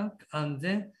 buffer tank and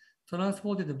then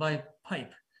transported by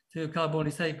pipe to carbon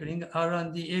recycling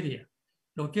R&D area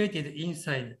located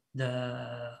inside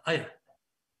the island,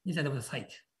 inside of the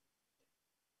site.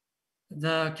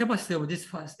 The capacity of this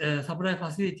supply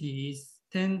facility is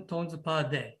 10 tons per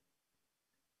day.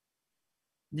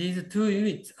 These two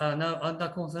units are now under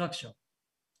construction,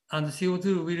 and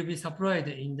CO2 will be supplied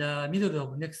in the middle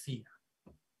of next year.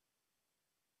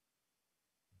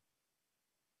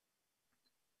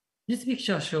 This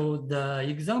picture shows the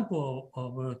example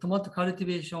of a tomato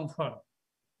cultivation farm.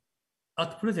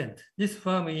 At present, this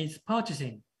farm is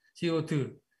purchasing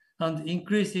CO2 and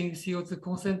increasing CO2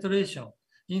 concentration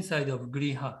inside of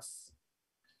greenhouse.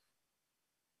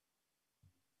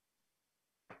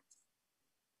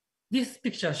 This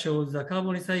picture shows the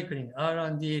carbon recycling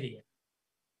R&D area.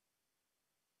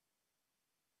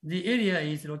 The area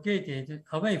is located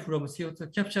away from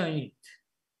CO2 capture unit.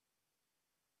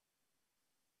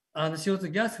 And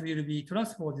CO2 gas will be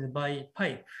transported by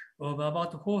pipe of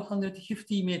about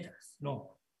 450 meters long.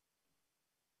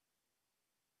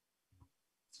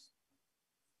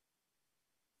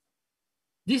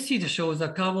 This sheet shows the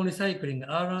carbon recycling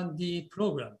R&D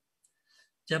program.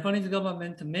 Japanese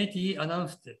government METI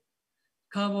announced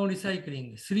carbon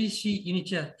recycling 3C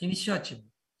initiative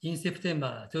in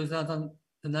September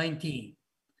 2019.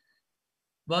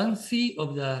 1C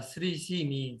of the 3C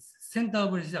means Center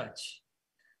of Research.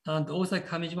 And also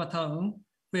Kamijima town,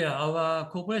 where our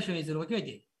corporation is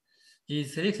located,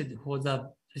 is selected for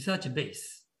the research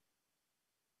base.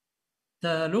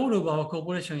 The role of our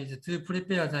corporation is to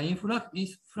prepare the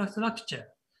infrastructure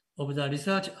of the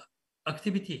research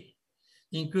activity,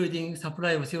 including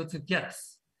supply of CO2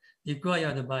 gas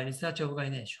required by research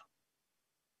organization.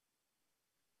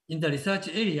 In the research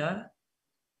area,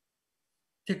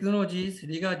 technologies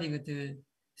regarding to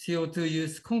CO2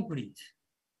 use concrete,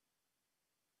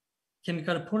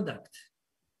 chemical product,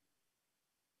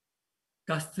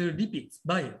 gas to lipids,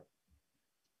 bio,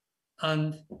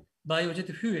 and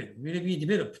biojet fuel will be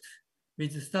developed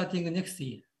with starting next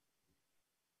year.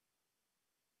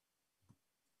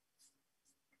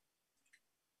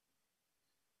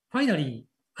 Finally,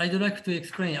 I'd like to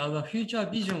explain our future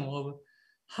vision of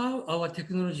how our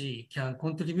technology can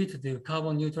contribute to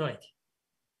carbon neutrality.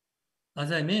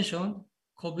 As I mentioned,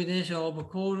 combination of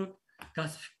coal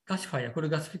gasifier, coal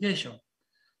gasification,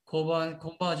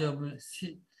 conversion of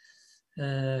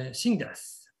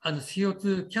syngas and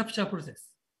CO2 capture process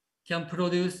can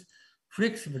produce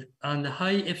flexible and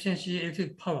high efficiency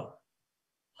electric power,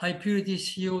 high purity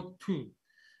CO2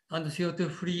 and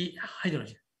CO2-free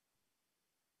hydrogen.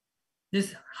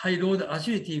 This high load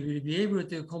agility will be able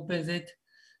to compensate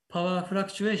power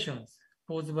fluctuations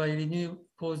caused by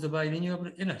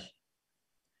renewable energy.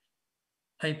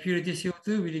 High purity CO2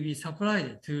 will be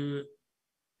supplied to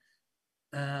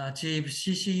achieve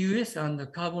CCUS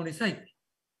and carbon recycling.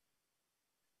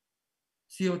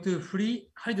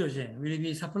 CO2-free hydrogen will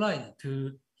be supplied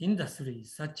to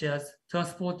industries such as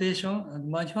transportation and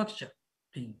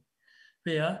manufacturing,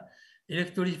 where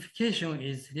electrification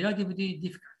is relatively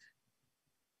difficult.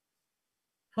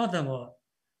 Furthermore,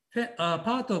 when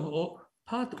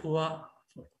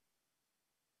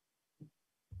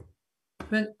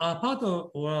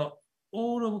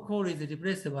all of coal is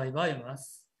replaced by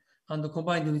biomass and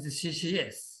combined with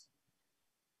CCS,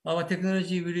 our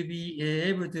technology will be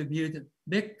able to build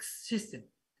BECS system,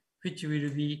 which will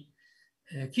be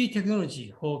a key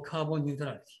technology for carbon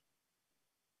neutrality.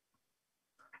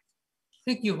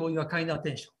 Thank you for your kind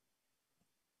attention.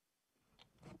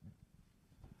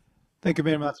 Thank you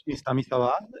very much, Mr.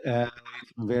 Misawa.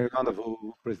 It's a very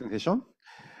wonderful presentation.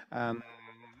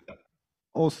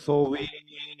 Also, we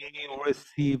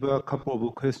receive a couple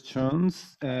of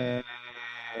questions. Let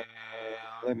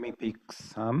me pick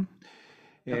some.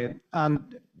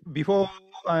 And before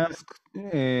I ask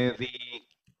the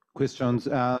questions,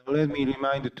 let me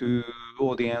remind to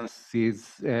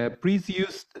audiences, please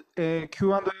use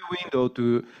Q&A window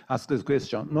to ask this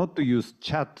question, not to use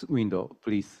chat window,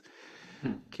 please.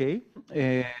 Okay.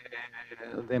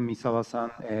 Then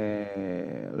Misawa-san,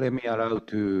 let me allow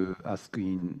to ask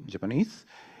in Japanese.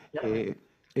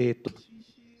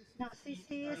 Now,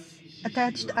 CCS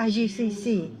attached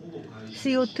IGCC,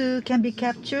 CO2 can be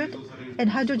captured and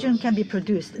hydrogen can be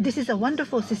produced. This is a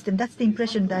wonderful system. That's the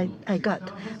impression that I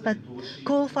got. But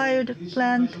coal-fired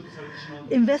plant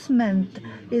investment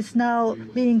is now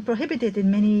being prohibited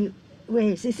in many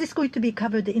ways. Is this going to be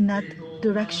covered in that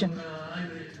direction? I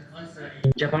will answer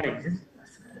in Japanese.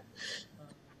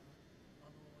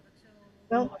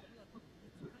 Well,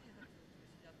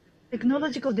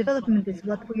 technological development is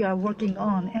what we are working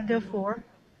on, and therefore,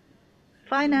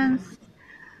 finance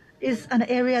is an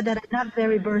area that I'm not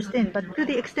very versed in, but to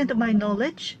the extent of my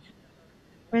knowledge,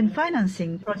 when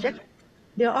financing projects,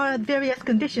 there are various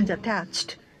conditions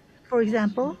attached. For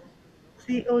example,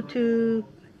 CO2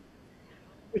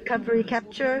 recovery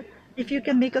capture. If you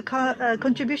can make a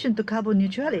contribution to carbon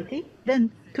neutrality, then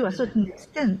to a certain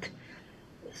extent,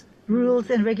 rules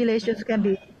and regulations can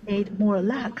be made more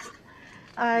lax.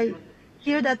 I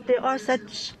hear that there are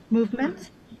such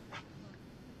movements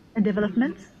and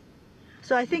developments.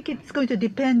 So I think it's going to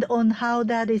depend on how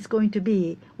that is going to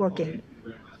be working.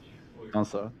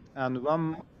 Answer. And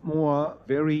one more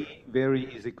very,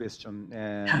 very easy question.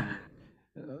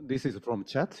 This is from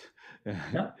chat.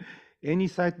 Any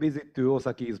site visit to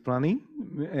Osaki is planning.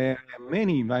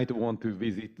 Many might want to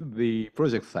visit the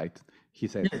project site, he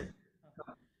said. Yes.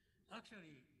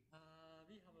 Actually,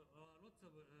 we have lots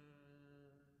of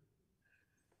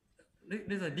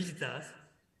visitors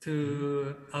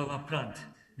to our plant,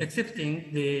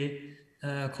 excepting the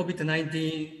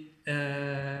COVID-19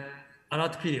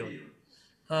 alert period.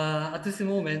 At this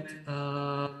moment,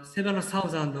 several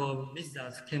thousand of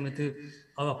visitors came to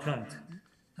our plant.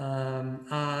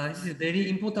 This is a very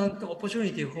important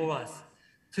opportunity for us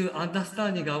to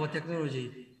understanding our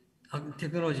technologies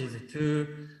to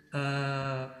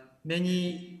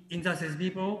many industry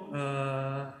people,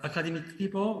 academic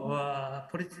people, or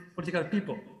political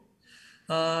people.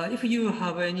 If you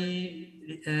have any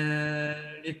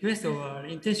request or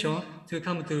intention to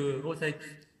come to Osaka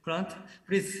plant,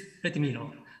 please let me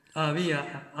know. We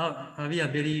are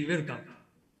very welcome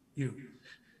you.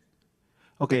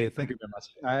 Okay, thank you very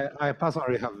much. I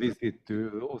personally have visited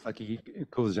to Osaki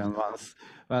Kozujan once,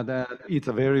 but it's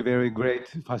a very, very great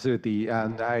facility,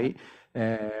 and I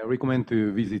recommend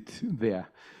to visit there.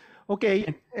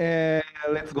 Okay,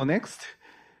 let's go next.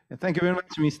 Thank you very much,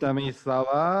 Mr.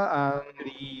 Misawa.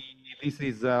 And this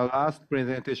is the last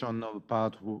presentation of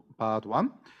part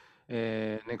one.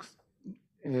 Next,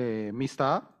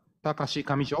 Mr. Takashi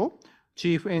Kamijo,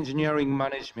 Chief Engineering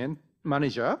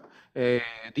Manager,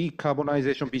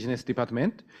 Decarbonization Business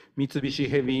Department, Mitsubishi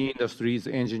Heavy Industries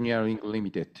Engineering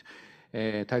Limited.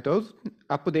 Titles,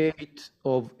 Update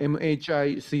of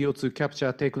MHI CO2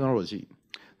 Capture Technology.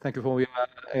 Thank you for your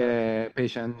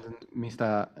patience,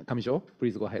 Mr. Kamijo.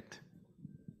 Please go ahead.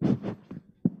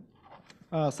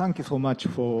 Thank you so much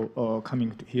for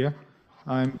coming here.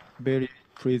 I'm very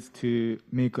pleased to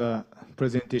make a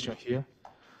presentation here.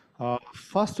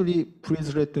 Firstly,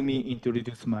 please let me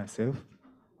introduce myself.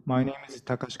 My name is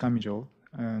Takashi Kamijo,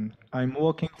 and I'm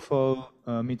working for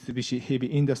Mitsubishi Heavy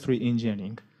Industry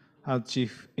Engineering as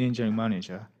Chief Engineering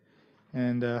Manager.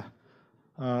 And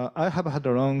I have had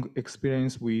a long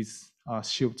experience with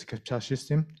CO2 capture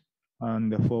system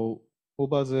and for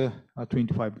over the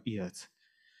 25 years.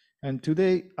 And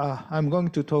today, I'm going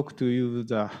to talk to you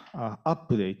the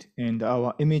update and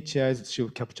our MHI's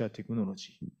CO2 capture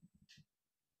technology.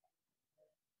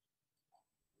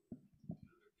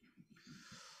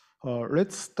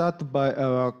 Let's start by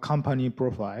our company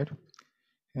profile.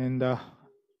 And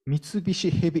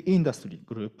Mitsubishi Heavy Industry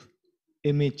Group,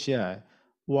 MHI,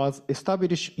 was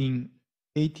established in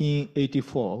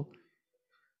 1884.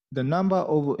 The number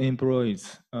of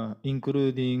employees,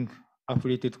 including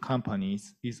affiliated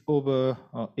companies, is over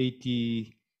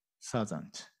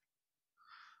 80,000.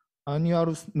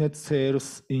 Annual net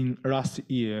sales in last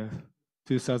year,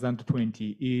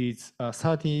 2020, is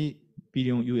 $30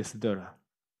 billion US.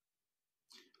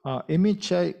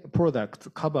 MHI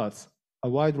product covers a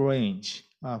wide range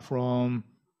from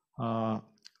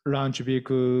launch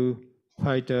vehicle,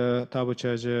 fighter,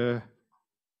 turbocharger,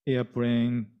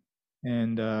 airplane,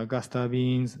 and gas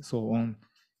turbines, so on.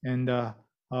 And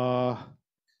our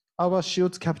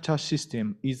CO2 capture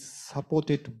system is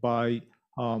supported by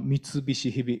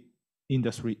Mitsubishi Heavy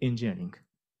Industry Engineering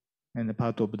and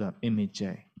part of the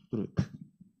MHI group.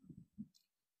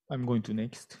 I'm going to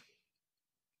next.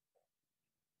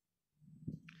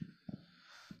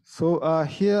 So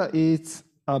here is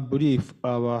a brief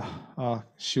of our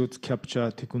CO2 capture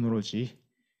technology.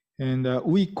 And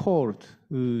we called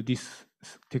this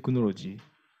technology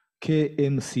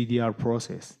KMCDR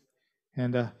process.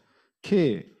 And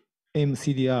K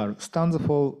MCDR stands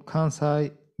for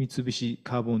Kansai Mitsubishi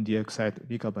Carbon Dioxide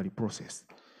Recovery Process.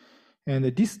 And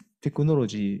this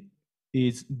technology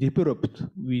is developed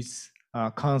with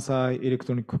Kansai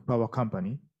Electric Power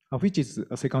Company, which is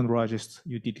the second largest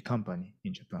utility company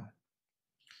in Japan.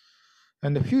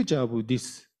 And the future of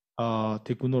this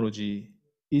technology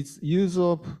is use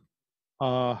of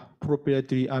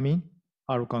proprietary amine,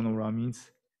 alkanolamines,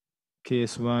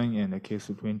 KS1 and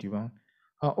KS21.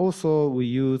 Also, we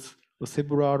use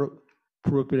several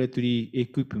proprietary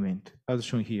equipment, as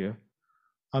shown here,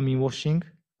 amine washing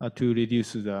to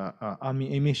reduce the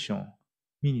amine emission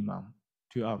minimum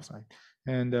to outside,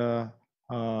 and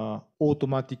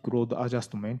automatic load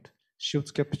adjustment.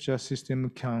 CO2 capture system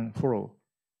can follow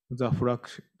the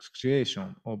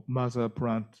fluctuation of mother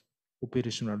plant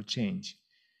operational change,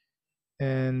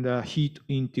 and heat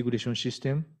integration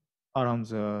system around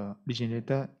the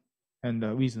regenerator and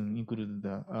within include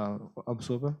the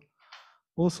absorber.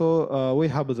 Also, we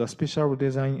have the special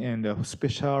design and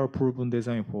special proven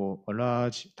design for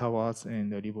large towers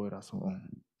and reboiler, so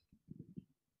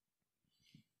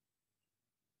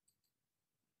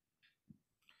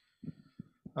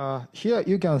on. Here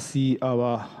you can see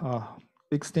our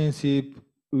extensive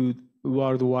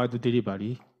worldwide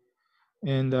delivery.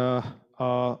 And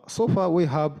so far we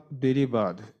have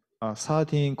delivered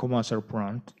 13 commercial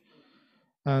plants,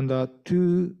 and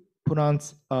 2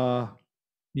 plants are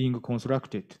being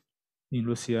constructed in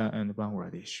Russia and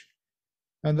Bangladesh.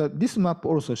 And this map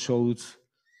also shows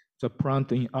the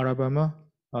plant in Alabama.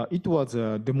 It was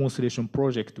a demonstration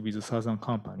project with the Southern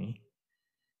Company.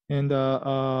 And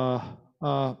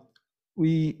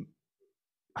we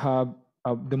have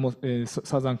a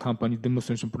Southern Company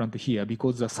demonstration plant here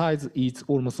because the size is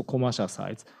almost commercial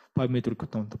size, 5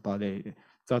 metric tons per day.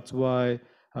 That's why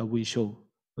we show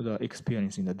the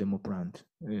experience in the demo plant,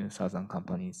 Southern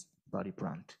Company's Bali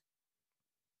plant.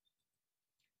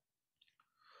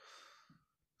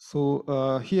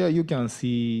 So here you can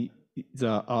see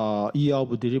the year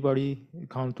of delivery,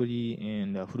 country,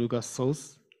 and flue gas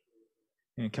source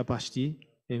and capacity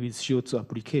with CO2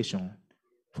 application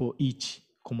for each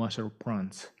commercial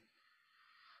plants.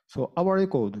 So our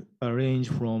record range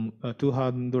from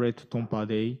 200 tons per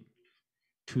day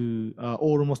to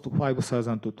almost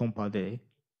 5,000 tons per day,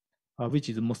 which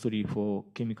is mostly for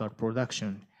chemical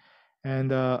production.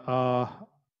 And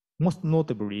most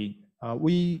notably,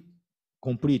 we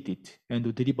completed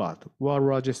and delivered world's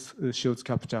largest CO2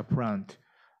 capture plant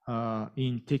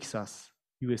in Texas,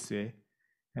 USA,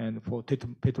 and for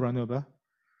Petronova.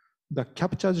 The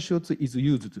captured CO2 is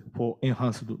used for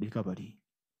enhanced recovery.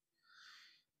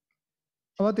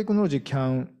 Our technology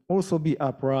can also be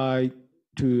applied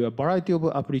to a variety of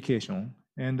applications,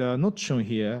 and not shown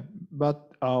here,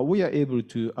 but we are able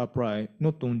to apply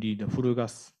not only the flue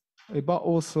gas, but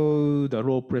also the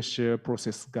low pressure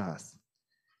process gas.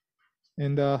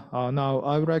 And now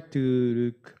I would like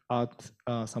to look at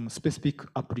some specific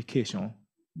application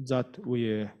that we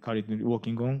are currently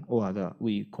working on or that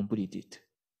we completed.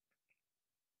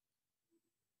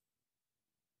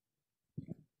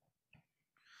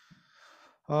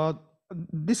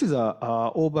 This is an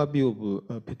overview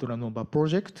of Petronova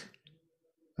project.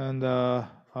 And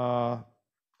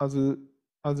as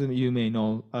you may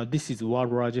know, this is the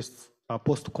world's largest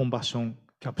post-combustion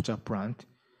capture plant,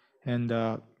 and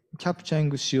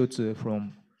capturing CO2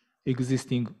 from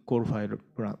existing coal-fired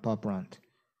power plant.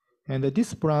 And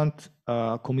this plant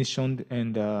commissioned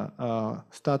and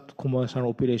start commercial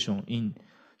operation in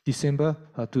December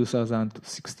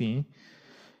 2016.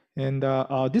 And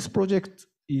this project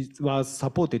was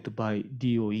supported by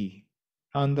DOE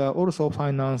and also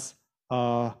financed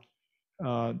and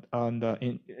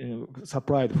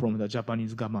supplied from the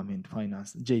Japanese government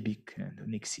finance, JBIC and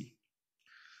NEXI.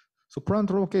 So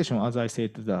plant location, as I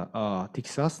said, the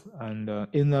Texas and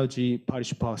Energy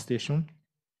Parish Power Station.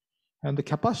 And the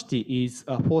capacity is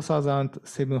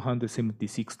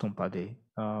 4,776 tons per day,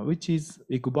 which is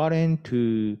equivalent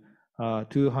to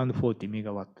 240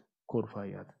 megawatt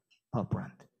coal-fired power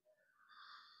plant.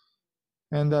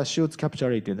 And CO2 capture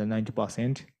rate is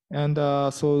 90%. And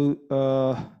so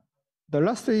the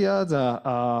last year, the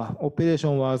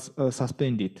operation was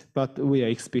suspended, but we are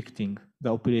expecting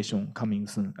the operation coming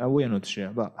soon. We are not sure,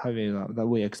 but however,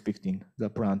 we are expecting the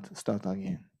plant start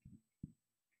again.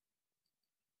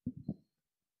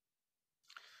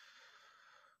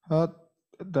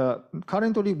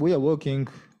 Currently, we are working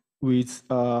with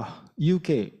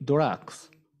UK drugs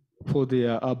for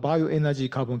the bioenergy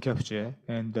carbon capture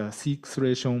and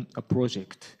sequestration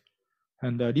project,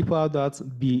 and referred as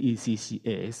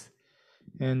BECCS.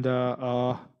 And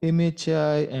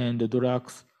MHI and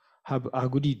drugs have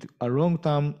agreed a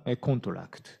long-term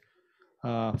contract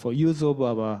for use of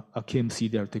our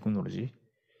KMCDR technology.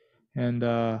 And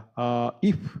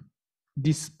if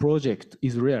this project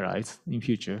is realized in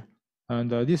future,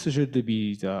 and this should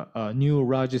be the new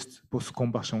largest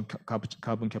post-combustion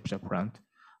carbon capture plant,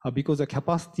 because the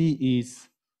capacity is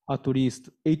at least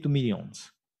 8 million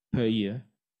per year.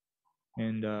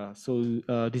 And so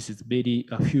this is very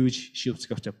huge CO2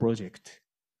 capture project.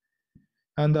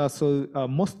 And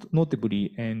most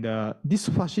notably, and this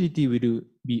facility will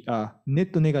be a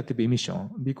net negative emission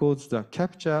because the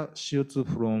capture CO2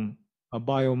 from a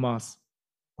biomass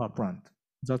per plant.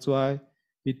 That's why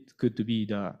it could be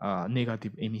the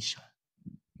negative emission.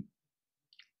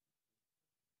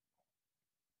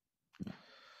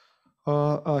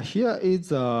 Here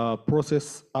is a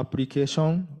process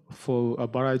application for a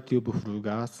variety of flue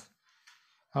gas.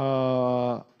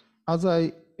 As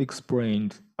I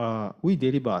explained, we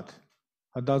delivered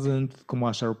a dozen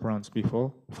commercial plants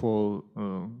before for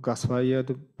gas-fired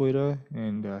boiler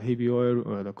and heavy oil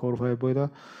or the coal-fired boiler,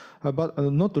 but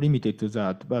not limited to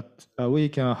that, but we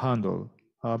can handle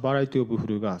a variety of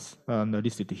flue gas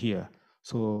listed here.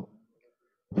 So,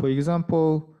 for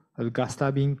example, a gas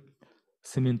turbine,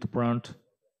 cement plant,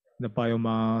 the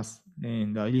biomass,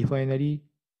 and the refinery,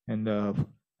 and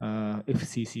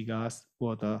FCC gas,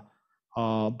 or the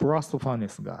blast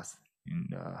furnace gas in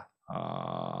the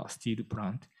steel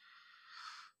plant.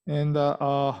 And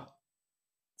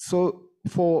so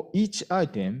for each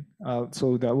item,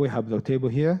 so that we have the table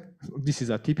here, this is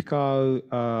a typical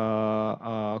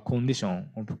condition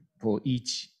for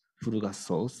each flue gas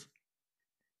source.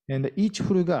 And each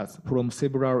flue gas from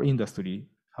several industries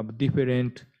have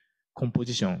different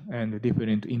composition and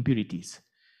different impurities.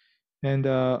 And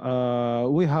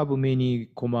we have many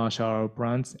commercial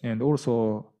plants, and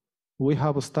also we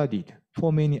have studied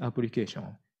for many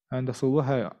applications. And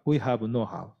so we have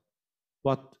know-how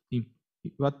what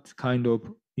kind of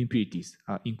impurities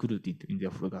are included in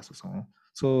the flue gas and so on.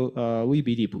 So we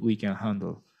believe we can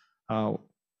handle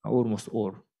almost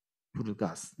all flue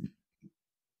gas.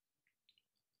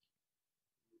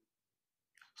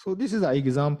 So this is an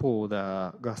example of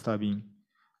the gas turbine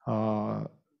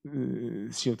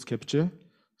CO2 capture.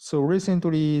 So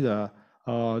recently, the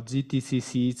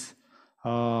GTCC's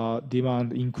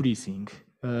demand increasing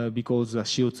because the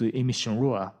CO2 emission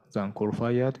lower than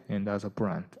coal-fired and other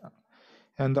plant.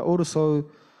 And also,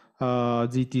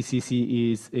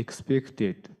 GTCC is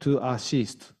expected to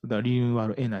assist the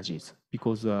renewable energies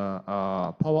because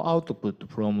power output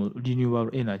from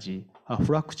renewable energy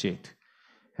fluctuate.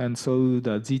 And so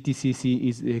the GTCC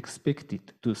is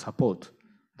expected to support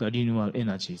the renewable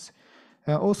energies.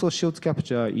 And also CO2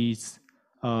 capture is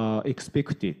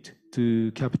expected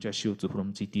to capture CO2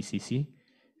 from GTCC.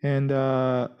 And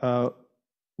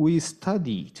we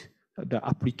studied the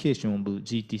application of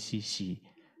GTCC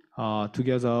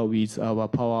together with our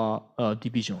power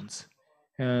divisions.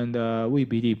 And we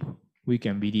believe we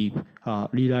can build a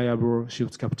reliable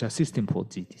CO2 capture system for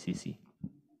GTCC.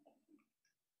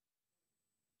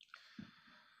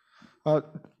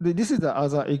 This is the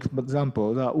other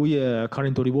example that we are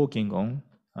currently working on,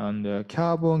 and the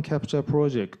carbon capture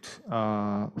project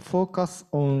focus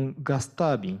on gas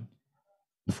turbine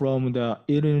from the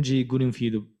LNG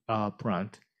greenfield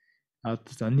plant at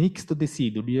the next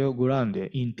decade, Rio Grande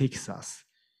in Texas.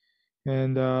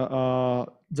 And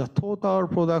the total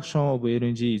production of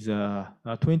LNG is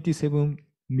 27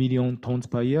 million tons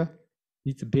per year.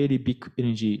 It's a very big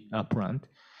LNG plant.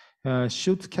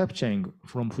 CO2 capturing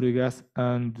from flue gas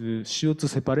and CO2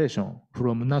 separation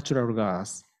from natural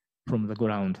gas from the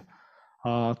ground.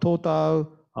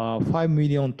 Total 5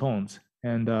 million tons,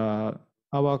 and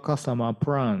our customer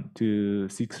plan to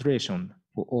sequestration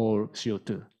for all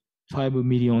CO2, 5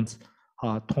 million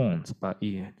tons per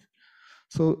year.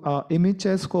 So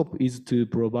MHI scope is to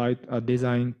provide a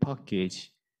design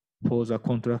package for the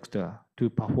contractor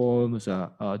to perform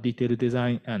the detailed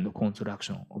design and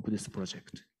construction of this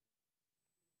project.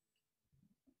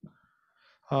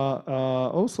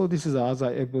 Also, this is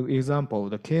another example.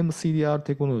 The KMCDR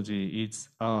technology is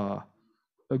a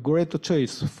great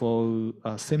choice for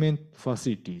cement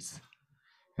facilities.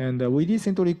 And we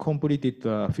recently completed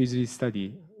a feasibility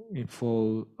study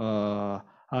for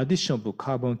addition of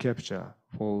carbon capture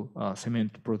for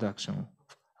cement production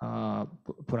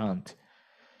plant.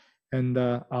 And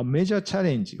a major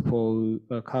challenge for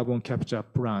a carbon capture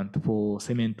plant for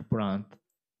cement plant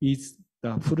is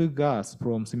the flue gas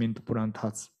from cement plant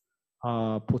has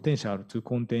potential to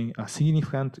contain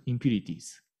significant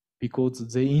impurities because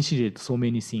they insulate so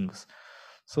many things.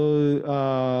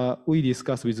 So we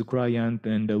discussed with the client,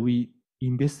 and we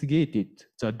investigated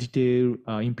the detailed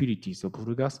impurities of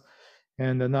flue gas,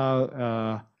 and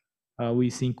now we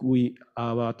think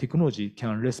our technology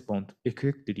can respond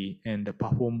effectively and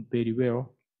perform very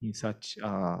well in such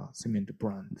cement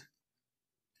plant.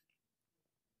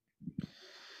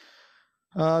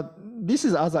 This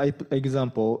is other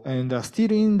example, and the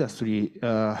steel industry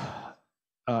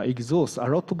exhausts a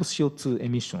lot of CO2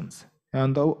 emissions,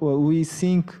 and we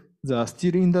think the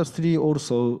steel industry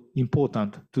also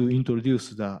important to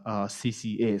introduce the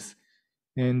CCS,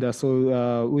 and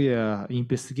so we are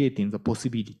investigating the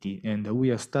possibility, and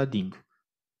we are studying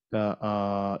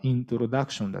the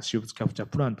introduction of the CO2 capture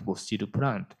plant for steel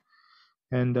plant.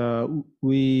 And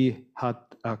we had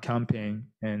a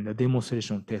campaign and a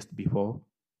demonstration test before,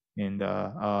 and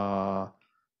the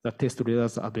test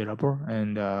results are available,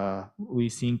 and we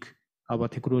think our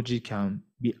technology can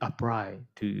be applied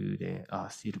to the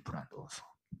steel plant also.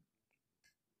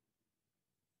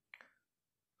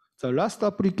 The last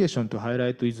application to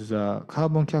highlight is the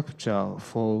carbon capture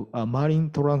for a marine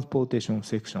transportation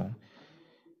section.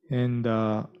 And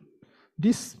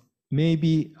this may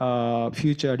be a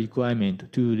future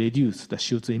requirement to reduce the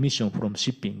CO2 emission from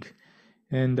shipping.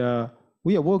 And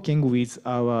we are working with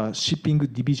our shipping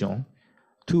division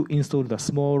to install the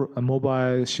small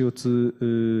mobile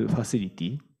CO2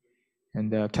 facility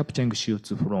and capturing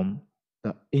CO2 from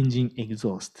the engine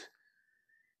exhaust.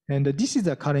 And this is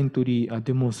currently a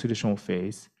demonstration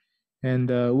phase, and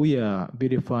we are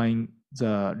verifying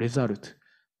the result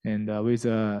and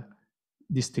whether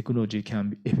this technology can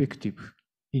be effective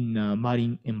in a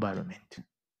marine environment.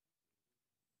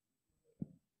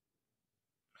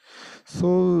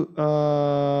 So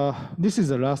this is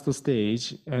the last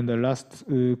stage and the last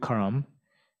column,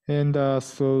 and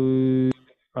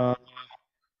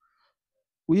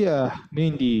we are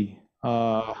mainly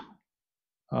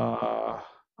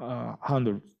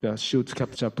handle the CO2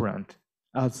 capture plant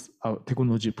as a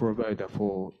technology provider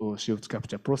for CO2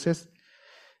 capture process.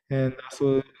 And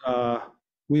so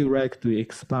we would like to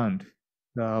expand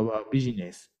our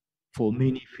business for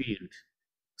many fields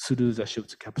through the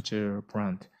CO2 capture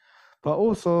plant. But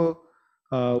also,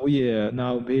 we are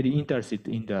now very interested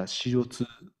in the CO2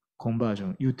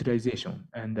 conversion, utilization,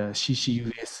 and the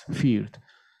CCUS field.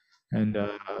 And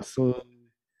so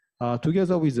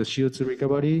together with the CO2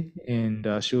 recovery and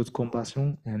CO2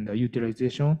 conversion and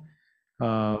utilization,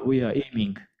 we are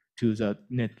aiming to the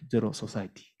net zero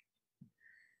society.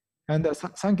 And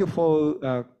thank you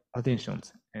for attention,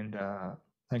 and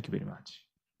thank you very much.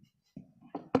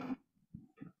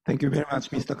 Thank you very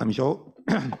much, Mr. Kamisho.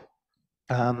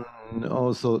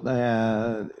 Also,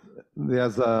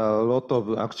 there's a lot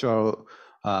of actual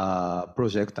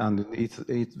project, and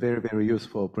it's very, very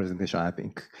useful presentation, I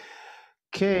think.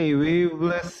 Okay, we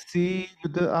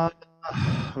received a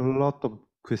lot of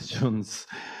questions.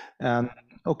 And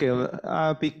okay,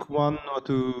 I'll pick one or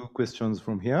two questions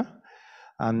from here.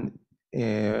 And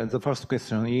the first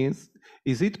question is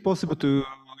it possible to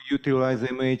utilize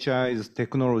MHI's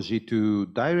technology to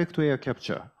direct air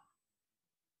capture?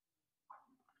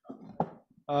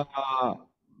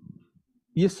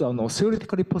 Yes or no,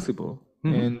 theoretically possible.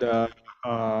 And the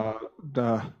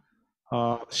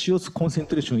CO2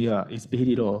 concentration here is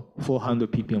very low,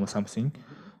 400 ppm or something.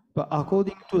 But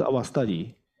according to our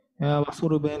study, our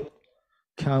solvent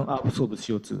can absorb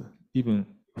CO2 even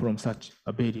from such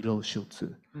a very low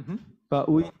CO2. But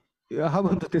we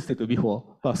haven't tested it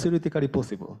before, but theoretically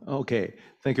possible. Okay,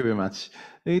 thank you very much.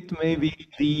 It may be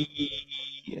the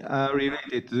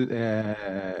related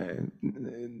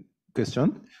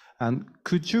question. And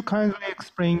could you kindly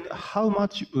explain how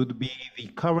much would be the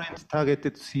current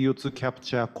targeted CO2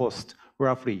 capture cost,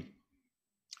 roughly?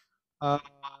 The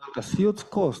CO2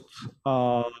 cost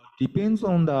depends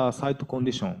on the site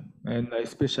condition, and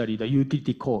especially the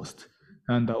utility cost,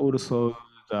 and also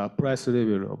the price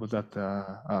level of that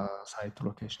site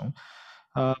location.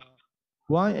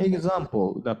 One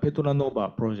example, the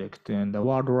Petronova project and the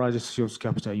world's largest CO2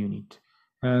 capture unit.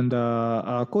 And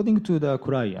according to the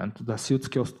client, the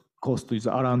CO2 cost is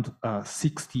around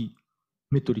 $60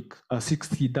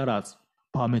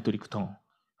 per metric ton.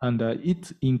 And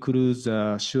it includes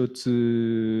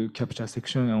CO2 capture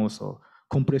section and also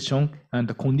compression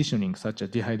and conditioning, such as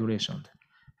dehydration.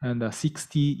 And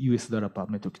 $60 per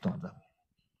metric ton.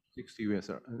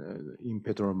 $60 in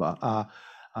Petronova.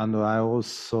 And I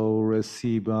also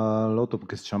receive a lot of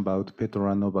questions about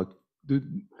Petronova.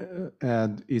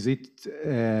 And is it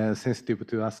sensitive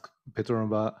to ask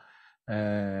Petronova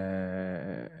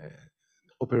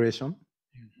operation?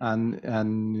 And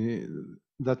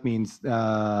that means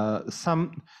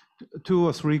some 2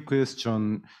 or 3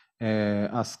 questions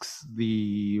asks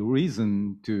the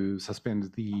reason to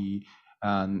suspend the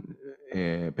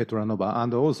Petronova,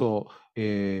 and also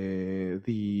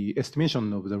the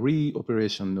estimation of the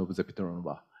reoperation of the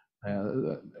Petronova.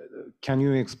 Can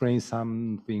you explain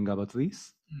something about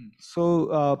this?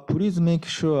 So please make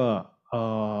sure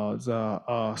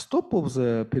the stop of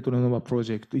the Petronova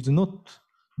project is not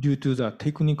due to the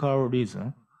technical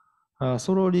reason.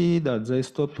 Solely that they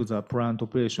stopped the plant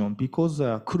operation because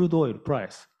the crude oil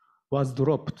price was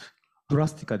dropped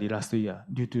drastically last year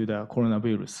due to the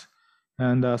coronavirus.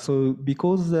 And so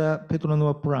because the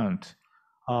Petronova plant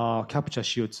capture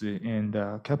CO2 and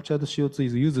captured CO2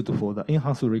 is used for the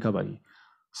enhanced recovery.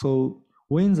 So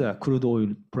when the crude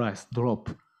oil price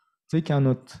drop, they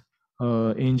cannot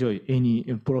enjoy any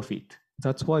profit.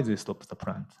 That's why they stopped the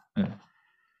plant.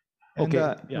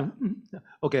 Okay. Yeah.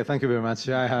 Okay. Thank you very much.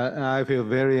 I feel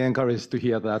very encouraged to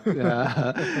hear that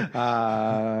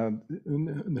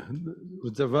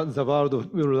the world's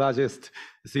largest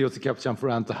CO2 capture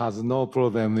plant has no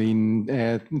problem in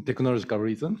technological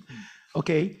reason.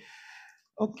 Okay.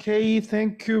 Okay.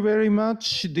 Thank you very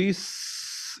much. Thank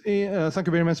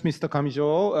you very much, Mr.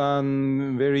 Kamijo,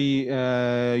 and very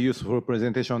useful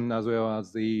presentation, as well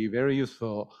as the very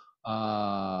useful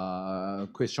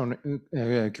question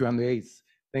Q&As.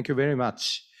 Thank you very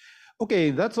much.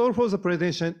 Okay, that's all for the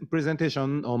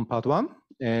presentation on part one.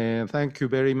 Thank you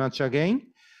very much again.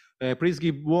 Please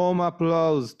give warm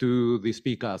applause to the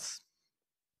speakers.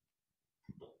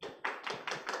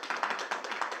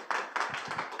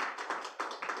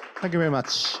 Thank you very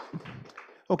much.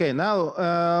 Okay, now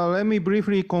let me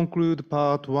briefly conclude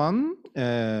part one.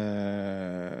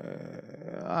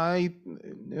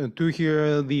 To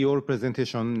hear the whole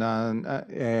presentation,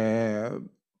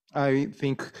 I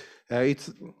think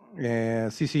it's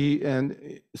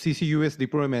CCUS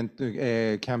deployment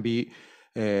can be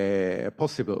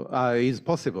possible. Is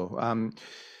possible.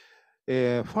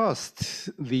 First,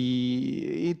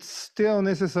 it's still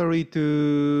necessary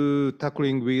to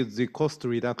tackling with the cost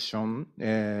reduction.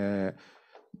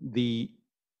 The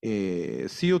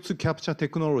CO2 capture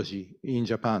technology in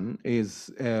Japan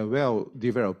is well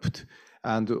developed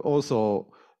and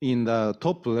also in the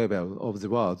top level of the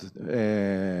world.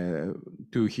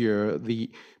 To hear the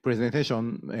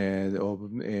presentation of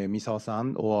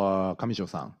Misawa-san or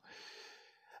Kamijo-san.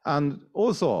 And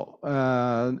also,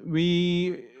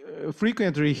 we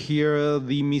frequently hear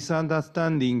the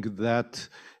misunderstanding that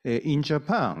in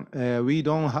Japan, we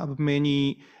don't have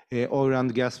many oil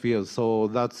and gas fields, so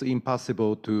that's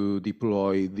impossible to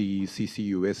deploy the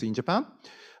CCUS in Japan.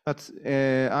 But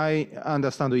I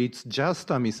understand it's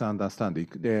just a misunderstanding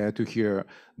to hear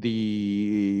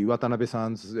the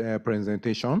Watanabe-san's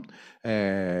presentation.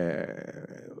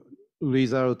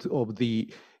 Result of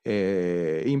the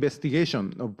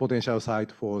investigation of potential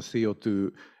site for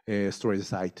CO2 storage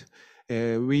site.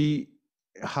 We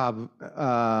have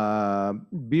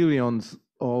billions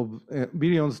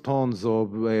tons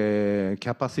of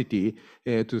capacity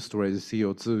to storage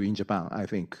CO2 in Japan, I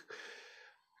think.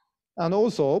 And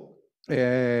also,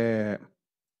 as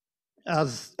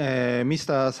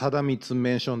Mr. Sadamitsu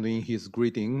mentioned in his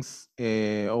greetings,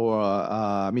 or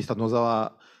Mr.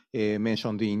 Nozawa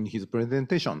mentioned in his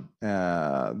presentation,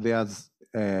 there's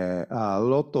a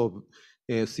lot of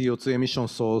CO2 emission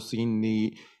source in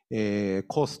the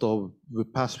coast of the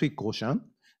Pacific Ocean,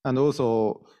 and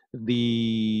also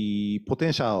the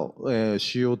potential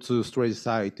CO2 storage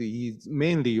site is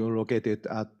mainly located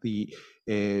at the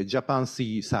Japan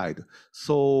Sea side.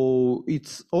 So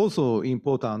it's also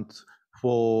important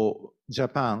for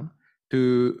Japan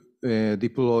to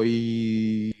deploy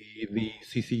the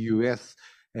CCUS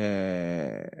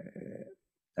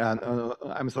and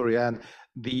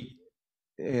the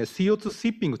CO2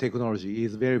 shipping technology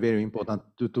is very, very important,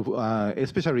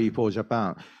 especially for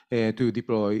Japan, to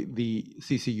deploy the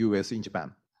CCUS in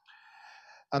Japan.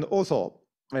 And also,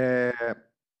 I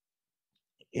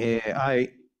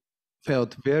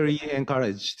felt very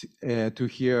encouraged to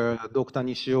hear Dr.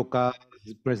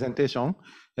 Nishioka's presentation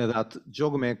that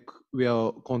JOGMEC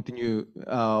will continue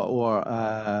or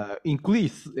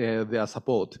increase their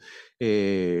support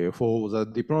for the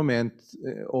deployment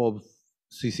of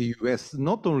CCUS,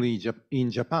 not only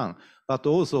in Japan, but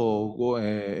also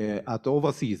at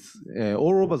overseas,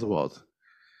 all over the world.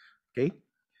 Okay,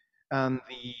 and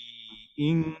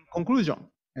in conclusion,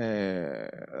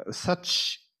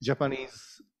 such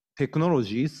Japanese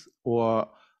technologies or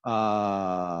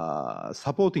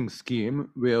supporting scheme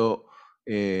will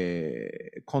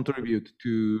contribute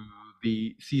to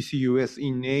the CCUS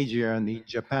in Asia and in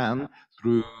Japan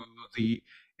through the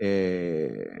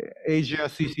Asia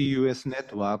CCUS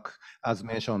network, as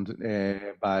mentioned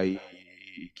by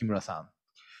Kimura-san.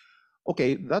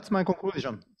 Okay, that's my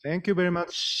conclusion. Thank you very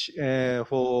much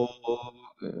for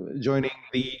joining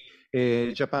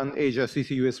the Japan Asia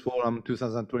CCUS Forum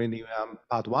 2021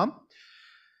 Part 1.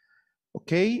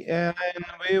 Okay, and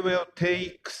we will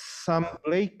take some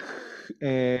break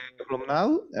from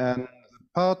now, and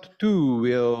Part 2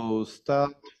 will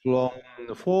start from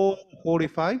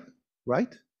 4:45,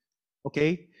 right?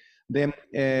 Okay, then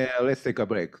let's take a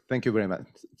break. Thank you very much.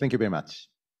 Thank you very much.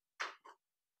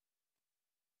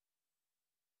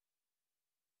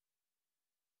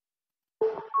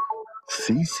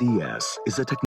 CCS is a technology